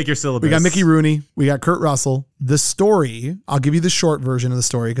got Please take your syllabus. We got Mickey Rooney. We got Kurt Russell. The story. I'll give you the short version of the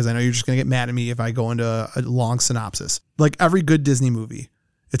story because I know you're just gonna get mad at me if I go into a long synopsis. Like every good Disney movie,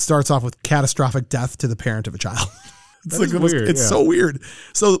 it starts off with catastrophic death to the parent of a child. It's that is weird. It's so weird.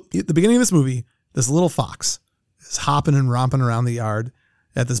 So at the beginning of this movie, this little fox is hopping and romping around the yard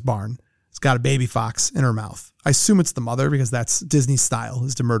at this barn. has got a baby fox in her mouth. I assume it's the mother because that's Disney's style,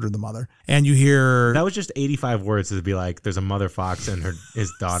 is to murder the mother. And you hear... That was just 85 words to be like, there's a mother fox and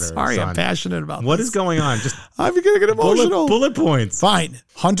his daughter. Sorry, son. I'm passionate about What this. is going on? Just I'm going to get emotional. Bullet points. Fine.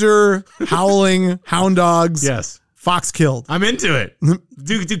 Hunter, howling, hound dogs. Yes. Fox killed. I'm into it.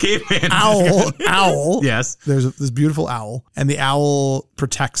 Do caveman. Owl. Yes. There's this beautiful owl, and the owl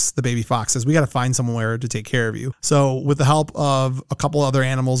protects the baby fox. Says, we got to find somewhere to take care of you. So with the help of a couple other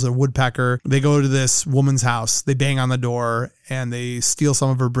animals, a woodpecker, they go to this woman's house. They bang on the door, and they steal some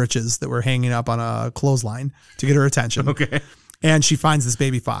of her breeches that were hanging up on a clothesline to get her attention. Okay. And she finds this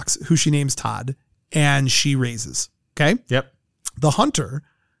baby fox, who she names Todd, and she raises. Okay? Yep. The hunter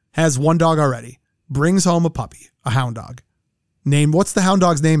has one dog already, brings home a puppy, a hound dog. What's the hound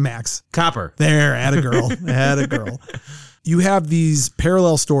dog's name, Max? Copper. There, add a girl. Add a girl. You have these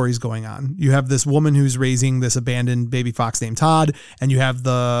parallel stories going on. You have this woman who's raising this abandoned baby fox named Todd, and you have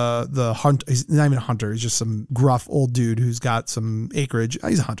the hunt. He's not even a hunter. He's just some gruff old dude who's got some acreage.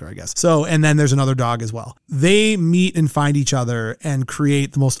 He's a hunter, I guess. So, and then there's another dog as well. They meet and find each other and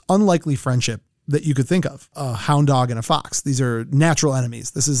create the most unlikely friendship that you could think of. A hound dog and a fox. These are natural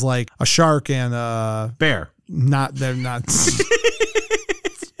enemies. This is like a shark and a bear. They're not.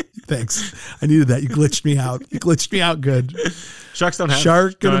 Thanks. I needed that. You glitched me out. You glitched me out good. Sharks don't have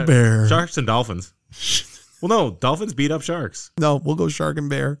shark and a bear. Sharks and dolphins. Well, no, dolphins beat up sharks. No, we'll go shark and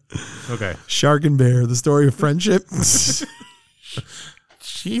bear. Okay. Shark and bear, the story of friendship.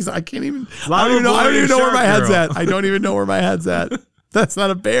 Jeez, I can't even. I don't even know where my head's at. I don't even know where my head's at. That's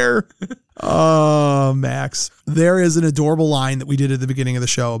not a bear. Oh, Max. There is an adorable line that we did at the beginning of the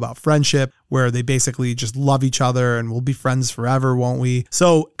show about friendship where they basically just love each other and we'll be friends forever, won't we?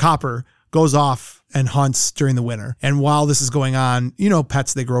 So Copper goes off and hunts during the winter. And while this is going on,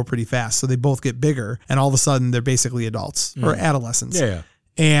 pets, they grow pretty fast. So they both get bigger and all of a sudden they're basically adults or adolescents. Yeah.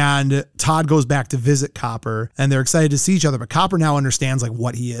 And Todd goes back to visit Copper and they're excited to see each other. But Copper now understands like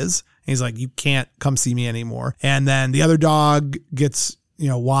what he is. And he's like, you can't come see me anymore. And then the other dog gets,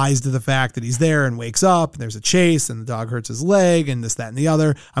 wise to the fact that he's there and wakes up and there's a chase and the dog hurts his leg and this, that, and the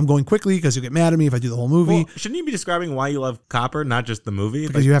other. I'm going quickly because you'll get mad at me if I do the whole movie. Well, shouldn't you be describing why you love Copper, not just the movie?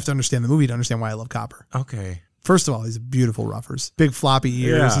 Because you have to understand the movie to understand why I love Copper. Okay. First of all, he's a beautiful ruffers. Big floppy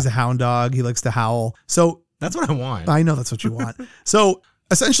ears. Yeah. He's a hound dog. He likes to howl. So that's what I want. I know that's what you want. So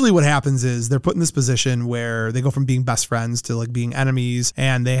essentially what happens is they're put in this position where they go from being best friends to like being enemies,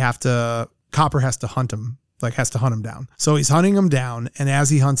 and Copper has to hunt him. Has to hunt him down. So he's hunting him down. And as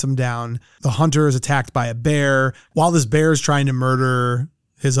he hunts him down, the hunter is attacked by a bear. While this bear is trying to murder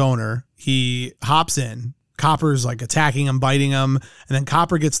his owner, he hops in. Copper's like attacking him, biting him. And then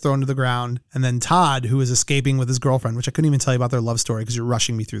Copper gets thrown to the ground. And then Todd, who is escaping with his girlfriend, which I couldn't even tell you about their love story because you're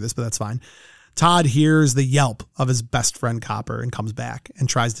rushing me through this, but that's fine. Todd hears the yelp of his best friend Copper and comes back and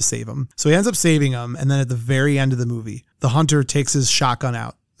tries to save him. So he ends up saving him. And then at the very end of the movie, the hunter takes his shotgun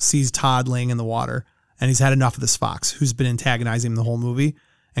out, sees Todd laying in the water, and he's had enough of this fox who's been antagonizing him the whole movie.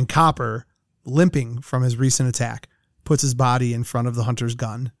 And Copper, limping from his recent attack, puts his body in front of the hunter's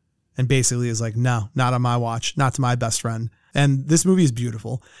gun and basically is like, no, not on my watch, not to my best friend. And this movie is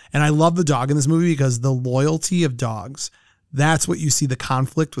beautiful. And I love the dog in this movie because the loyalty of dogs, that's what you see, the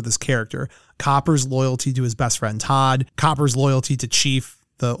conflict with this character. Copper's loyalty to his best friend, Todd. Copper's loyalty to Chief,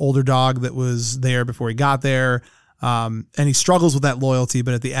 the older dog that was there before he got there. And he struggles with that loyalty,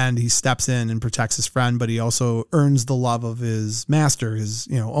 but at the end he steps in and protects his friend, but he also earns the love of his master, his,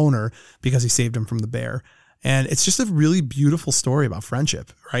 owner, because he saved him from the bear. And it's just a really beautiful story about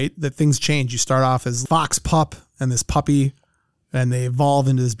friendship, right? That things change. You start off as fox pup and this puppy, and they evolve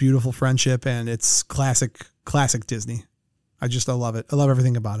into this beautiful friendship, and it's classic Disney. I love it. I love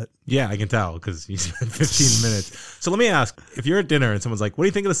everything about it. Yeah, I can tell because you spent 15 minutes. So let me ask, if you're at dinner and someone's like, what do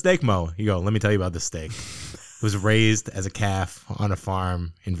you think of the steak, Mo? You go, let me tell you about this steak. It was raised as a calf on a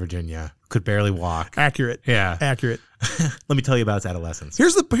farm in Virginia. Could barely walk. Accurate. Yeah. Accurate. Let me tell you about its adolescence.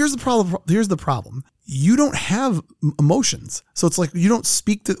 Here's the problem. Here's the problem. You don't have emotions. So it's like you don't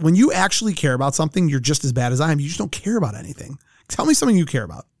speak to, when you actually care about something, you're just as bad as I am. You just don't care about anything. Tell me something you care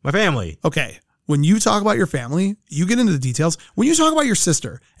about. My family. Okay. When you talk about your family, you get into the details. When you talk about your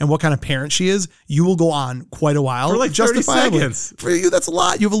sister and what kind of parent she is, you will go on quite a while. For like 30 seconds. For you, that's a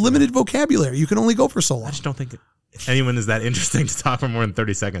lot. You have a limited vocabulary. You can only go for so long. I just don't think anyone is that interesting to talk for more than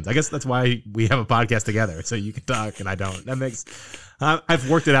 30 seconds. I guess that's why we have a podcast together, so you can talk and I don't. That makes... I've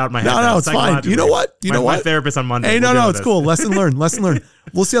worked it out in my head. No, it's fine. You know what? My therapist on Monday. Hey, no, it's cool. Lesson learned.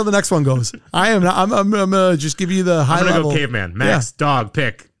 We'll see how the next one goes. I'm gonna just give you the high I'm gonna level. go caveman. Max, dog,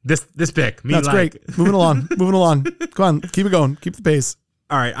 pick. This pick. Me That's like. great. Moving along. Come on, keep it going. Keep the pace.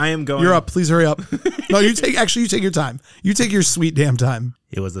 All right, I am going. You're up. Please hurry up. No, you take your time. You take your sweet damn time.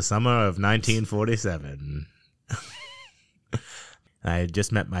 It was the summer of 1947. I had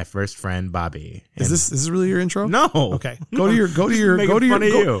just met my first friend, Bobby. Is this really your intro? No. Okay. Go to your.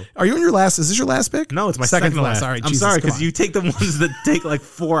 Are you in your last? Is this your last pick? No, it's my second to last. All right, I'm Jesus, sorry, come because on. you take the ones that take like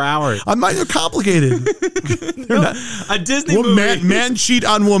 4 hours. They're complicated. They're not. A Disney movie. Man cheat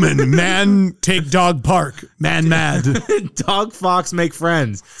on woman. Man take dog park. Man mad. Dog fox make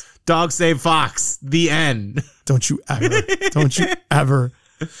friends. Dog save fox. The end. Don't you ever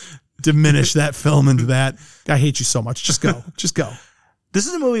diminish that film into that. I hate you so much. Just go. Just go. This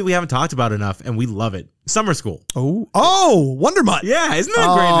is a movie we haven't talked about enough, and we love it. Summer School. Oh, Wonder Mutt. Yeah, isn't that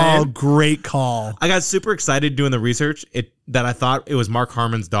a great name? Oh, great call. I got super excited doing the research that I thought it was Mark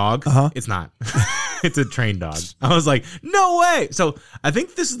Harmon's dog. It's not. It's a trained dog. I was like, no way. So I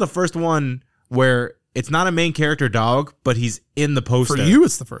think this is the first one where it's not a main character dog, but he's in the poster. For you,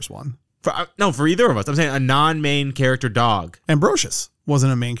 it's the first one. For either of us. I'm saying a non-main character dog. Ambrosius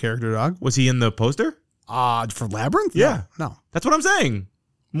wasn't a main character dog. Was he in the poster? For Labyrinth? Yeah. No. That's what I'm saying.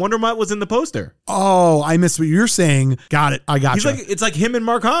 Wonder Mutt was in the poster. Oh, I missed what you're saying. Got it. I got you. It's like him and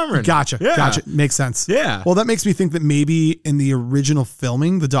Mark Harmon. Gotcha. Yeah. Gotcha. Makes sense. Yeah. Well, that makes me think that maybe in the original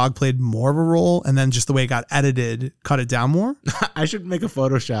filming, the dog played more of a role, and then just the way it got edited, cut it down more. I should make a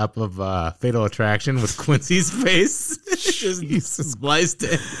Photoshop of Fatal Attraction with Quincy's face. Just spliced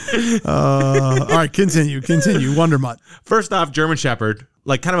it. All right, continue. Wonder Mutt. First off, German Shepherd.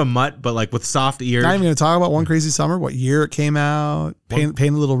 Like kind of a mutt, but like with soft ears. Not even going to talk about One Crazy Summer, what year it came out, paint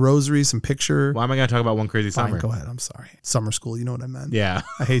a little rosary, some picture. Why am I going to talk about One Crazy Summer? Fine, go ahead. I'm sorry. Summer School, you know what I meant. Yeah.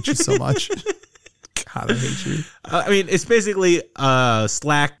 I hate you so much. God, I hate you. I mean, it's basically a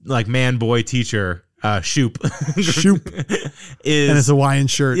slack, like man-boy teacher, Shoop. Shoop. And his Hawaiian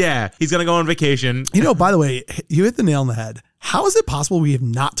shirt. Yeah. He's going to go on vacation. You know, by the way, you hit the nail on the head. How is it possible we have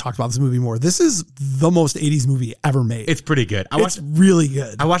not talked about this movie more? This is the most 80s movie ever made. It's pretty good. It's really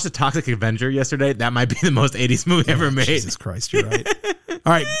good. I watched The Toxic Avenger yesterday. That might be the most 80s movie ever made. Jesus Christ, you're right. All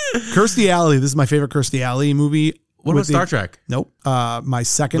right. Kirstie Alley. This is my favorite Kirstie Alley movie. What about Star Trek? Nope. My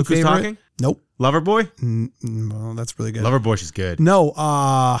second Look Who's favorite. Talking? Nope. Loverboy? Well, that's really good. Loverboy, she's good. No.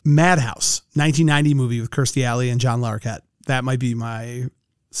 Madhouse. 1990 movie with Kirstie Alley and John Larroquette. That might be my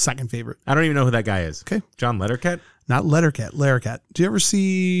second favorite. I don't even know who that guy is. Okay. John Lettercat? Not Larroquette. Do you ever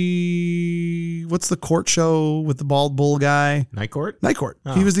see what's the court show with the bald bull guy? Night Court? Night Court.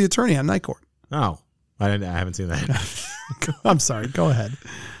 Oh. He was the attorney on Night Court. Oh, I haven't seen that. I'm sorry. Go ahead.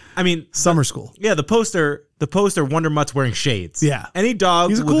 I mean, Summer School. Yeah, the poster, Wonder Mutt's wearing shades. Yeah. Any dog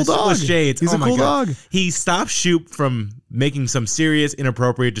He's a cool dog. with shades. He's a my cool God. dog. He stops Shoop from making some serious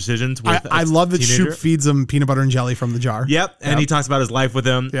inappropriate decisions with I love that teenager. Shoop feeds him peanut butter and jelly from the jar. Yep. And he talks about his life with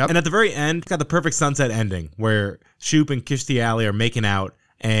him. Yep. And at the very end, got the perfect sunset ending where Shoop and Kirstie Alley are making out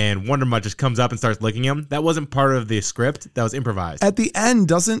and Wonder Mutt just comes up and starts licking him. That wasn't part of the script. That was improvised. At the end,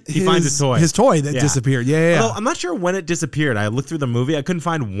 doesn't he finds his toy. His toy that disappeared. Yeah. Although I'm not sure when it disappeared. I looked through the movie. I couldn't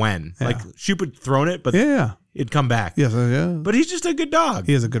find when. Yeah. Like Shoop had thrown it, but it'd come back. Yeah. But he's just a good dog.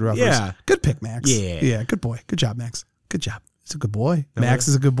 He is a good reference. Yeah. Good pick, Max. Yeah. Good boy. Good job, Max. Good job. He's a good boy. Max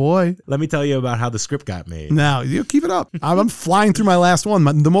is a good boy. Let me tell you about how the script got made. No, you keep it up. I'm flying through my last one.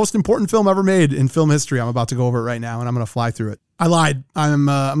 The most important film ever made in film history. I'm about to go over it right now, and I'm going to fly through it. I lied. I'm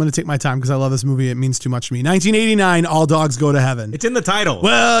going to take my time because I love this movie. It means too much to me. 1989, All Dogs Go to Heaven. It's in the title.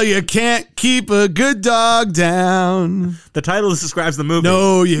 Well, you can't keep a good dog down. The title describes the movie.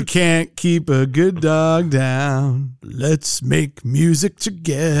 No, you can't keep a good dog down. Let's make music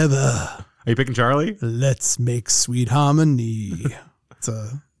together. Are you picking Charlie? Let's make sweet harmony. It's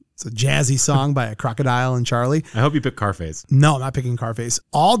a jazzy song by a crocodile and Charlie. I hope you pick Carface. No, I'm not picking Carface.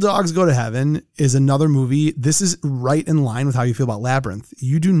 All Dogs Go to Heaven is another movie. This is right in line with how you feel about Labyrinth.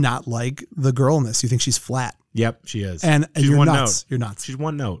 You do not like the girl in this. You think she's flat. Yep, she is. And she's you're one nuts. note. You're nuts. She's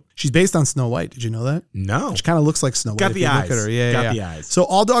one note. She's based on Snow White. Did you know that? No. She kind of looks like Snow White. Got if the you eyes. Look at her. Yeah, Got yeah. the eyes. So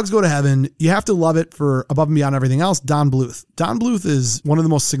All Dogs Go to Heaven. You have to love it for above and beyond everything else. Don Bluth. Don Bluth is one of the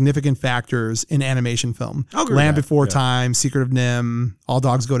most significant factors in animation film. I'll agree Land with that. Before Yeah. Time, Secret of Nim, All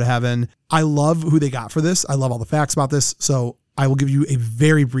Dogs Go to Heaven. I love who they got for this. I love all the facts about this. So I will give you a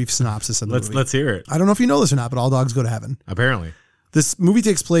very brief synopsis of the movie. Let's hear it. I don't know if you know this or not, but All Dogs Go to Heaven. Apparently. This movie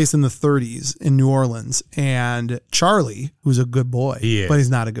takes place in the 30s in New Orleans, and Charlie, who's a good boy, He is. but he's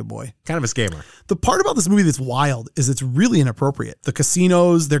not a good boy. Kind of a scammer. The part about this movie that's wild is it's really inappropriate. The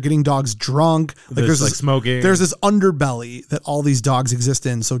casinos, they're getting dogs drunk. There's like smoking. There's this underbelly that all these dogs exist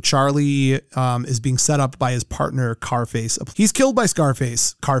in. So Charlie is being set up by his partner, Carface. He's killed by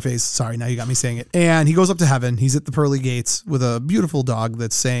Carface, sorry, now you got me saying it. And he goes up to heaven. He's at the pearly gates with a beautiful dog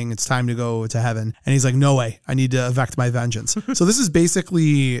that's saying it's time to go to heaven. And he's like, no way, I need to evict my vengeance. So this is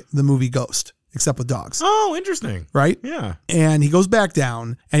basically the movie Ghost, except with dogs. Oh, interesting. Right? Yeah. And he goes back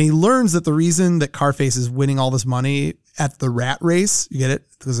down and he learns that the reason that Carface is winning all this money at the rat race, you get it?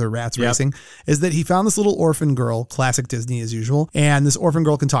 Because they're rats racing, is that he found this little orphan girl, classic Disney as usual. And this orphan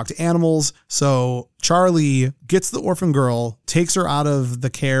girl can talk to animals. So Charlie gets the orphan girl, takes her out of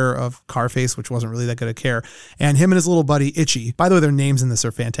the care of Carface, which wasn't really that good a care. And him and his little buddy, Itchy. By the way, their names in this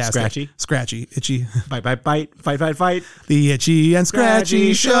are fantastic. Scratchy. Itchy. Bite, fight, fight. The Itchy and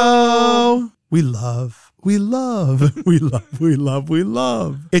Scratchy Show. We love. Itchy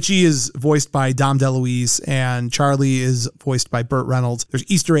is voiced by Dom DeLuise and Charlie is voiced by Burt Reynolds. There's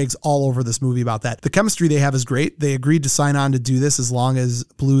Easter eggs all over this movie about that. The chemistry they have is great. They agreed to sign on to do this as long as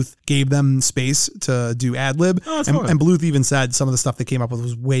Bluth gave them space to do ad-lib. Oh, and Bluth even said some of the stuff they came up with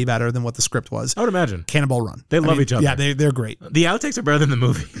was way better than what the script was. I would imagine. Cannonball Run. They love each other. Yeah, they're great. The outtakes are better than the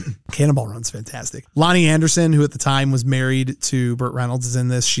movie. Cannonball Run's fantastic. Lonnie Anderson, who at the time was married to Burt Reynolds, is in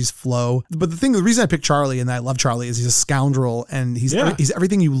this. She's Flo. But the reason I picked Charlie and I love Charlie is he's a scoundrel and he's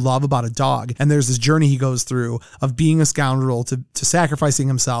everything you love about a dog. And there's this journey he goes through of being a scoundrel to sacrificing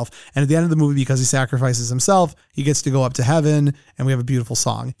himself. And at the end of the movie, because he sacrifices himself, he gets to go up to heaven and we have a beautiful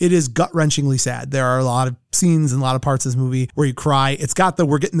song. It is gut-wrenchingly sad. There are a lot of scenes and a lot of parts of this movie where you cry. It's got the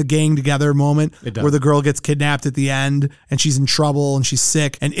we're getting the gang together moment where the girl gets kidnapped at the end and she's in trouble and she's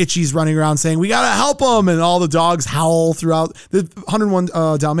sick and Itchy's running around saying, we got to help him. And all the dogs howl throughout the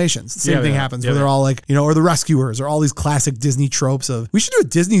 101 Dalmatians. The same thing happens where they're all like, or the rescuers or all these classic Disney tropes of, we should do a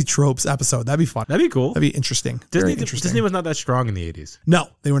Disney tropes episode. That'd be fun. That'd be cool. That'd be interesting. Very interesting. Disney was not that strong in the 80s. No,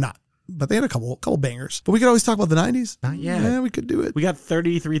 they were not. But they had a couple bangers. But we could always talk about the 90s. Not yet. Yeah, we could do it. We got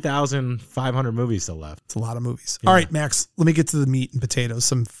 33,500 movies still left. It's a lot of movies. Yeah. All right, Max, let me get to the meat and potatoes,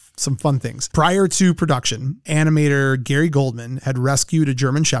 some fun things. Prior to production, animator Gary Goldman had rescued a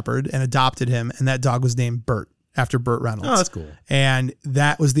German Shepherd and adopted him, and that dog was named Bert, after Burt Reynolds. Oh, that's cool. And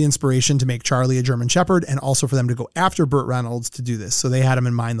that was the inspiration to make Charlie a German Shepherd and also for them to go after Burt Reynolds to do this. So they had him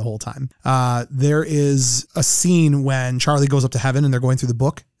in mind the whole time. There is a scene when Charlie goes up to heaven and they're going through the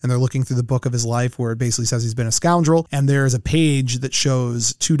book and they're looking through the book of his life where it basically says he's been a scoundrel. And there is a page that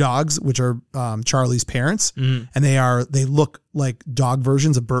shows two dogs, which are Charlie's parents. Mm-hmm. And they look like dog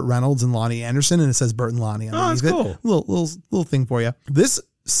versions of Burt Reynolds and Lonnie Anderson. And it says Burt and Lonnie underneath that's cool. it. Little thing for you. This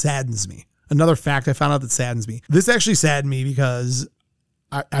saddens me. Another fact I found out that saddens me. This actually saddened me because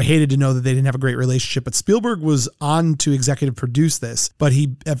I hated to know that they didn't have a great relationship, but Spielberg was on to executive produce this, but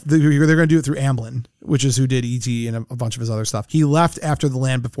they're going to do it through Amblin, which is who did E.T. and a bunch of his other stuff. He left after The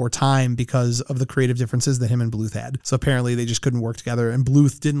Land Before Time because of the creative differences that him and Bluth had. So apparently they just couldn't work together, and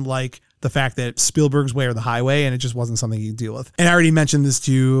Bluth didn't like the fact that Spielberg's way or the highway, and it just wasn't something he could deal with. And I already mentioned this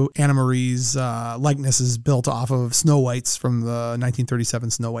to you. Anna Marie's likeness is built off of Snow White's from the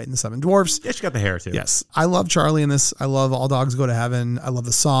 1937 Snow White and the Seven Dwarfs. Yeah, she got the hair too. Yes. I love Charlie in this. I love All Dogs Go to Heaven. I love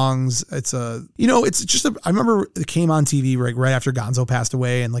the songs. It's I remember it came on TV right after Gonzo passed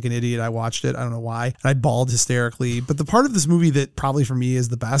away, and like an idiot, I watched it. I don't know why. And I bawled hysterically. But the part of this movie that probably for me is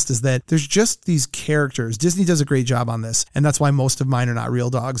the best is that there's just these characters. Disney does a great job on this. And that's why most of mine are not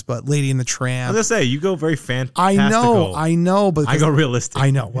real dogs, but Lady and the Tramp. I was gonna say, you go very fantastical. I know, but I go realistic. I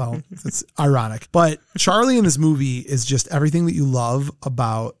know. Well, it's ironic, but Charlie in this movie is just everything that you love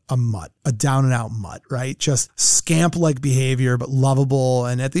about a mutt, a down and out mutt, right? Just scamp-like behavior, but lovable.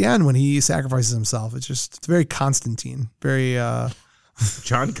 And at the end, when he sacrifices himself, it's very Constantine, very,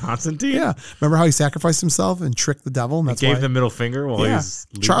 John Constantine? Yeah. Remember how he sacrificed himself and tricked the devil? And that's gave the middle finger while he's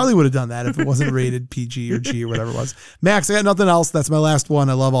leaving. Charlie would have done that if it wasn't rated PG or G or whatever it was. Max, I got nothing else. That's my last one.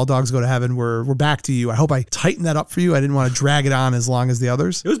 I love All Dogs Go to Heaven. We're back to you. I hope I tightened that up for you. I didn't want to drag it on as long as the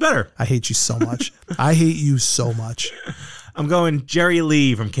others. It was better. I hate you so much. I hate you so much. I'm going Jerry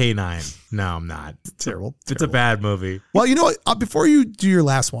Lee from K9. No, I'm not. Terrible. It's a bad movie. Well, you know what? Before you do your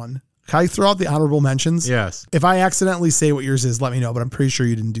last one, can I throw out the honorable mentions? Yes. If I accidentally say what yours is, let me know, but I'm pretty sure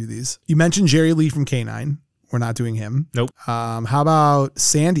you didn't do these. You mentioned Jerry Lee from K9. We're not doing him. Nope. How about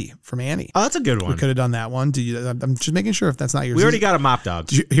Sandy from Annie? Oh, that's a good one. We could have done that one. I'm just making sure if that's not yours. We already got a mop dog.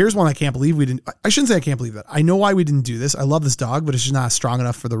 Here's one I can't believe we didn't. I shouldn't say I can't believe that. I know why we didn't do this. I love this dog, but it's just not strong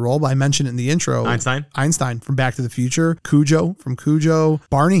enough for the role. But I mentioned it in the intro. Einstein from Back to the Future. Cujo from Cujo.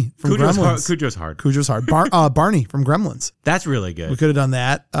 Barney from Gremlins. Cujo's hard. Barney from Gremlins. That's really good. We could have done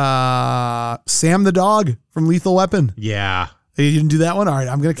that. Sam the dog from Lethal Weapon. Yeah. You didn't do that one? All right,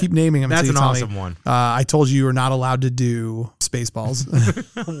 I'm going to keep naming them. That's an awesome one. I told you were not allowed to do Spaceballs.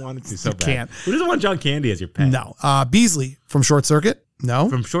 I wanted to so bad. Can't. Who doesn't want John Candy as your pet? No. Beasley from Short Circuit. No?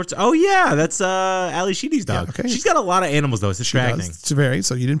 From Shorts. Oh, yeah. That's Ali Sheedy's dog. Yeah, okay. She's got a lot of animals, though. It's distracting. It's very,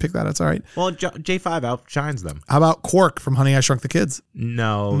 so you didn't pick that. It's all right. Well, J5 outshines them. How about Quark from Honey, I Shrunk the Kids?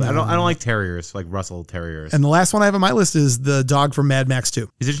 No. I don't like terriers, like Russell Terriers. And the last one I have on my list is the dog from Mad Max 2.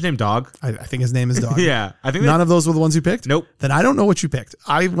 Is it just named Dog? I think his name is Dog. Yeah. I think None of those were the ones you picked? Nope. Then I don't know what you picked.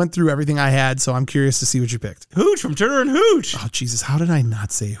 I went through everything I had, so I'm curious to see what you picked. Hooch from Turner and Hooch. Oh, Jesus. How did I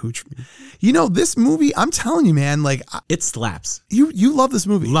not say Hooch? You know, this movie, I'm telling you, man, like, It slaps. you love this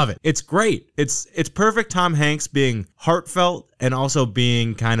movie. Love it. It's great. It's perfect Tom Hanks being heartfelt and also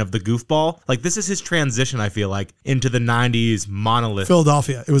being kind of the goofball. Like, this is his transition, I feel like, into the 90s monolith.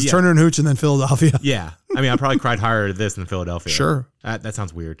 Philadelphia. It was Yeah. Turner and Hooch and then Philadelphia. Yeah. I mean, I probably cried harder at this than Philadelphia. Sure. That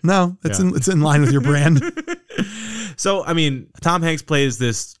sounds weird. No, it's Yeah. it's in line with your brand. So, I mean, Tom Hanks plays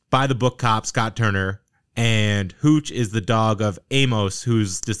this by-the-book cop, Scott Turner, and Hooch is the dog of Amos,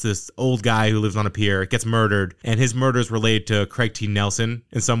 who's just this old guy who lives on a pier, gets murdered, and his murder is related to Craig T. Nelson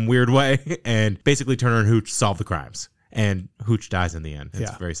in some weird way, and basically Turner and Hooch solve the crimes, and Hooch dies in the end.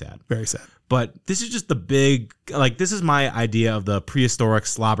 It's very sad. Very sad. But this is just the big, like, this is my idea of the prehistoric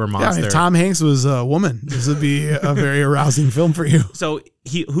slobber monster. Yeah, if Tom Hanks was a woman, this would be a very arousing film for you. So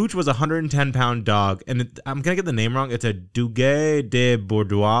Hooch was a 110-pound dog, and I'm gonna get the name wrong. It's a Douget de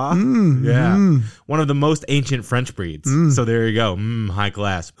Bordeaux. One of the most ancient French breeds. So there you go, high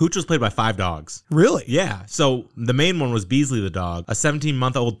class. Hooch was played by 5 dogs. Really? Yeah. So the main one was Beasley the dog, a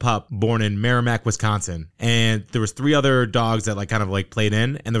 17-month-old pup born in Merrimack, Wisconsin, and there was 3 other dogs that kind of played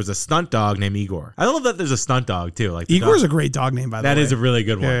in, and there was a stunt dog named Igor. I love that there's a stunt dog too. Like Igor's a great dog name, by the way. That is a really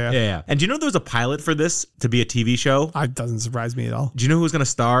good one. Yeah. And do you know there was a pilot for this to be a TV show? It doesn't surprise me at all. Do you know who was going to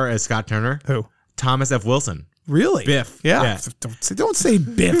star as Scott Turner? Who? Thomas F. Wilson. Really? Biff. Yeah. Don't say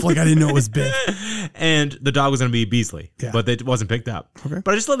Biff like I didn't know it was Biff. And the dog was going to be Beasley, but it wasn't picked up. Okay.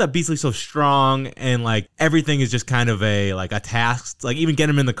 But I just love that Beasley's so strong and everything is just kind of a task. Like even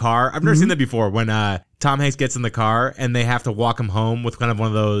getting him in the car. I've never seen that before when Tom Hanks gets in the car and they have to walk him home with kind of one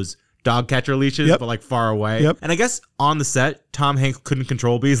of those dog catcher leashes, but far away. Yep. And I guess on the set, Tom Hanks couldn't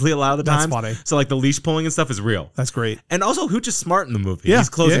control Beasley a lot of the time. That's funny. So the leash pulling and stuff is real. That's great. And also, Hooch is smart in the movie. Yeah. He's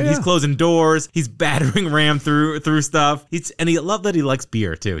closing. Yeah. He's closing doors. He's battering Ram through stuff. I love that he likes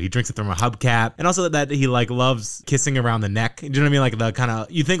beer too. He drinks it from a hubcap, and also that he loves kissing around the neck. Do you know what I mean? The kind of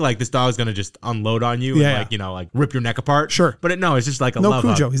you think this dog's gonna just unload on you and rip your neck apart. Sure. But no, it's just a no love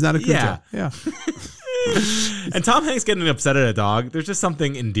Cujo. hug. He's not a Cujo. Yeah. And Tom Hanks getting upset at a dog, there's just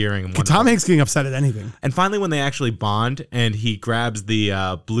something endearing and wonderful. Tom Hanks getting upset at anything. And finally, when they actually bond and he grabs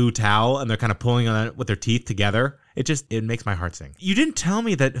the blue towel and they're kind of pulling on it with their teeth together, it makes my heart sing. You didn't tell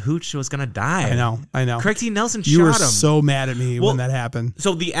me that Hooch was going to die. I know. Craig T. Nelson You shot were him. so mad at me when that happened.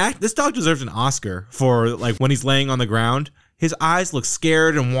 So this dog deserves an Oscar for when he's laying on the ground. His eyes look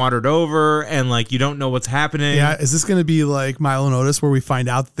scared and watered over, and you don't know what's happening. Yeah, is this going to be like Milo and Otis, where we find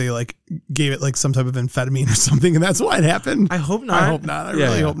out that they gave it some type of amphetamine or something, and that's why it happened? I hope not. I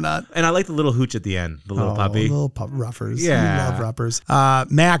really hope not. And I like the little Hooch at the end, the little puppy. Little ruffers. Yeah. We love ruffers.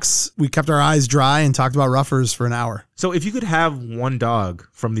 Max, we kept our eyes dry and talked about ruffers for an hour. So if you could have one dog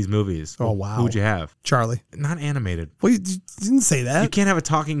from these movies, Oh, wow. who would you have? Charlie. Not animated. Well, you didn't say that. You can't have a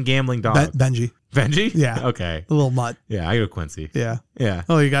talking gambling dog. Benji. Benji? Yeah. Okay. The little mutt. Yeah, I go Quincy. Yeah. Yeah.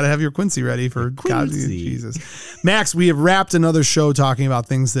 Oh, you got to have your Quincy ready for God, Quincy. Jesus. Max, we have wrapped another show talking about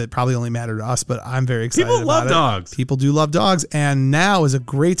things that probably only matter to us, but I'm very excited People love about it. dogs. People do love dogs, and now is a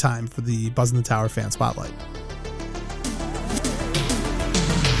great time for the Buzz in the Tower fan spotlight.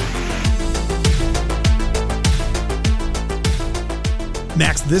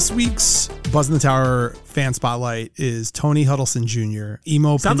 Max, this week's Buzz in the Tower fan spotlight is Tony Huddleston Jr.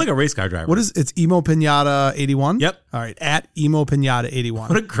 Sounds like a race car driver. It's Emo Pinata 81? Yep. All right, at Emo Pinata 81.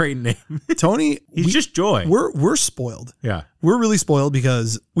 What a great name. Tony, He's just joy. We're spoiled. Yeah. We're really spoiled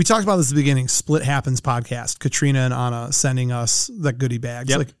because we talked about this at the beginning, Split Happens podcast, Katrina and Anna sending us the goodie bags.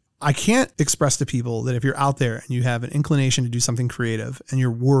 Yep. I can't express to people that if you're out there and you have an inclination to do something creative and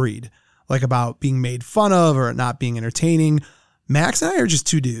you're worried about being made fun of or it not being entertaining, Max and I are just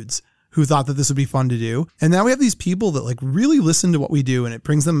 2 dudes who thought that this would be fun to do. And now we have these people that really listen to what we do and it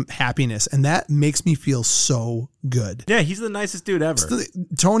brings them happiness. And that makes me feel so good. Yeah, he's the nicest dude ever.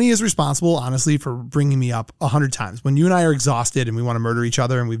 Tony is responsible, honestly, for bringing me up 100 times. When you and I are exhausted and we want to murder each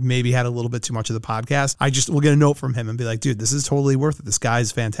other and we've maybe had a little bit too much of the podcast, we'll get a note from him and be like, dude, this is totally worth it. This guy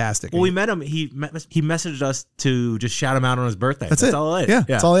is fantastic. Well, we met him. He messaged us to just shout him out on his birthday. That's it. all it is. Yeah,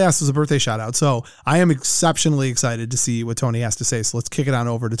 that's all I asked was a birthday shout out. So I am exceptionally excited to see what Tony has to say. So let's kick it on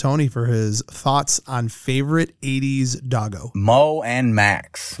over to Tony for his thoughts on favorite 80s doggo. Mo and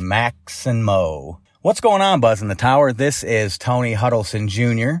Max. Max and Mo. What's going on, Buzz in the Tower? This is Tony Huddleston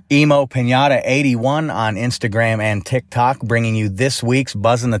Jr., Emo Pinata 81 on Instagram and TikTok, bringing you this week's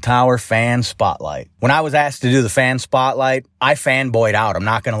Buzz in the Tower Fan Spotlight. When I was asked to do the Fan Spotlight, I fanboyed out, I'm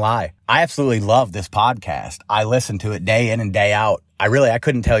not going to lie. I absolutely love this podcast. I listen to it day in and day out. I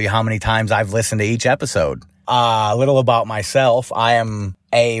couldn't tell you how many times I've listened to each episode. A little about myself. I am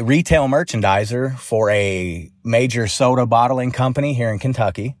a retail merchandiser for a major soda bottling company here in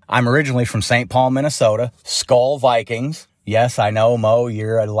Kentucky. I'm originally from St. Paul, Minnesota. Skull Vikings. Yes, I know, Mo,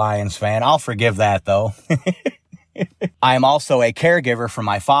 you're a Lions fan. I'll forgive that, though. I am also a caregiver for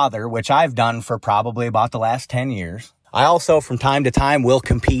my father, which I've done for probably about the last 10 years. I also, from time to time, will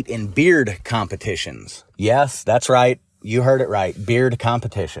compete in beard competitions. Yes, that's right. You heard it right. Beard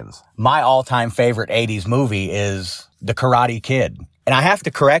competitions. My all-time favorite 80s movie is The Karate Kid. And I have to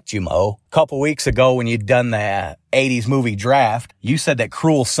correct you, Mo. A couple weeks ago when you'd done the 80s movie draft, you said that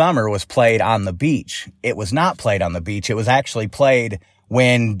Cruel Summer was played on the beach. It was not played on the beach. It was actually played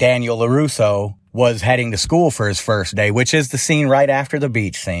when Daniel LaRusso was heading to school for his first day, which is the scene right after the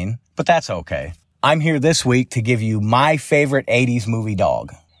beach scene. But that's okay. I'm here this week to give you my favorite 80s movie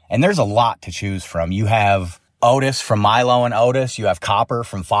dog. And there's a lot to choose from. You have Otis from Milo and Otis. You have Copper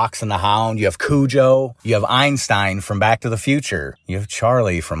from Fox and the Hound. You have Cujo. You have Einstein from Back to the Future. You have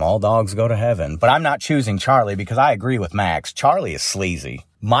Charlie from All Dogs Go to Heaven. But I'm not choosing Charlie because I agree with Max. Charlie is sleazy.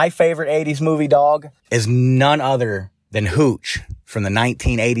 My favorite 80s movie dog is none other than Hooch from the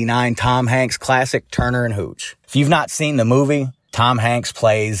 1989 Tom Hanks classic Turner and Hooch. If you've not seen the movie, Tom Hanks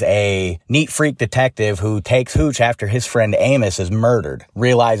plays a neat freak detective who takes Hooch after his friend Amos is murdered,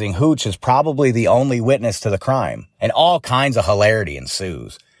 realizing Hooch is probably the only witness to the crime. And all kinds of hilarity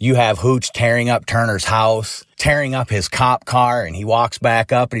ensues. You have Hooch tearing up Turner's house, tearing up his cop car, and he walks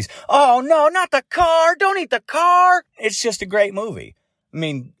back up and he's, "Oh no, not the car! Don't eat the car!" It's just a great movie. I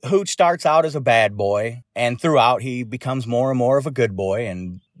mean, Hooch starts out as a bad boy, and throughout he becomes more and more of a good boy,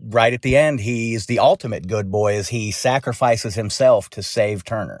 and right at the end, he's the ultimate good boy as he sacrifices himself to save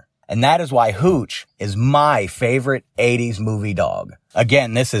Turner. And that is why Hooch is my favorite 80s movie dog.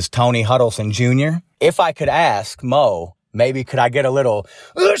 Again, this is Tony Huddleston Jr. If I could ask Mo, maybe could I get a little,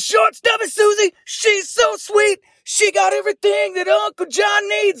 "Short stuffy Susie, she's so sweet, she got everything that Uncle John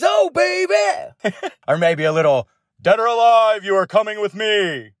needs, oh baby." Or maybe a little, "Dead or alive, you are coming with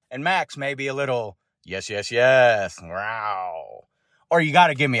me." And Max, maybe a little, "Yes, yes, yes, wow." Or you got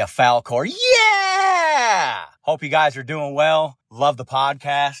to give me a Falcor. Yeah! Hope you guys are doing well. Love the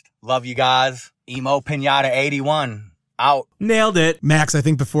podcast. Love you guys. Emo Pinata 81 out. Nailed it. Max, I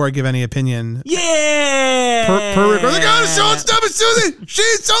think before I give any opinion. Yeah! Per record, they got a short stubby Susie.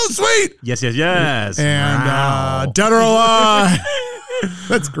 She's so sweet. Yes, yes, yes. And Wow. Dead or Alive.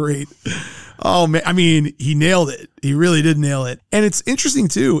 That's great. Oh, man. I mean, he nailed it. He really did nail it. And it's interesting,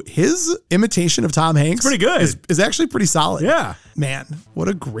 too. His imitation of Tom Hanks pretty good. is actually pretty solid. Yeah. Man, what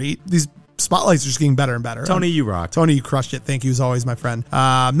a great... These spotlights are just getting better and better. Tony, you rock. Tony, you crushed it. Thank you as always, my friend.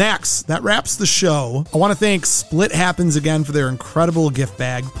 Max, that wraps the show. I want to thank Split Happens again for their incredible gift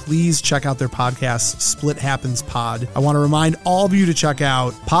bag. Please check out their podcast, Split Happens Pod. I want to remind all of you to check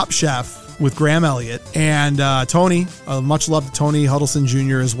out Pop Chef with Graham Elliott and Tony. Much love to Tony Huddleston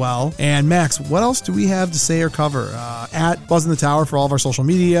Jr. as well. And Max, what else do we have to say or cover? At Buzz in the Tower for all of our social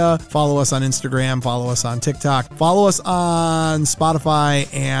media. Follow us on Instagram. Follow us on TikTok. Follow us on Spotify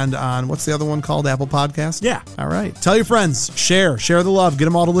and on, what's the other one called? Apple Podcast? Yeah. All right. Tell your friends. Share the love. Get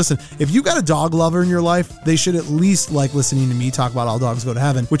them all to listen. If you got a dog lover in your life, they should at least like listening to me talk about All Dogs Go to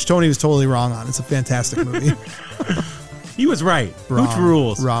Heaven, which Tony was totally wrong on. It's a fantastic movie. He was right. Wrong. Hooch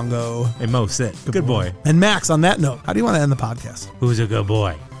rules. Wrongo. Hey, Mo, sit. Good boy. And Max, on that note, how do you want to end the podcast? Who's a good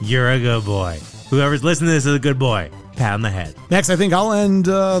boy? You're a good boy. Whoever's listening to this is a good boy. Pat on the head. Max, I think I'll end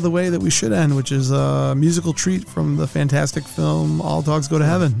the way that we should end, which is a musical treat from the fantastic film All Dogs Go to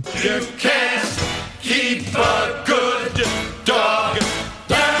Heaven. You can't keep a good dog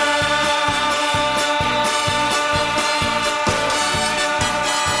down.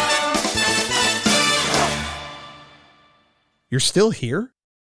 You're still here?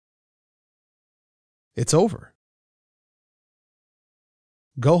 It's over.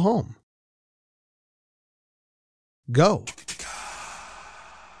 Go home. Go.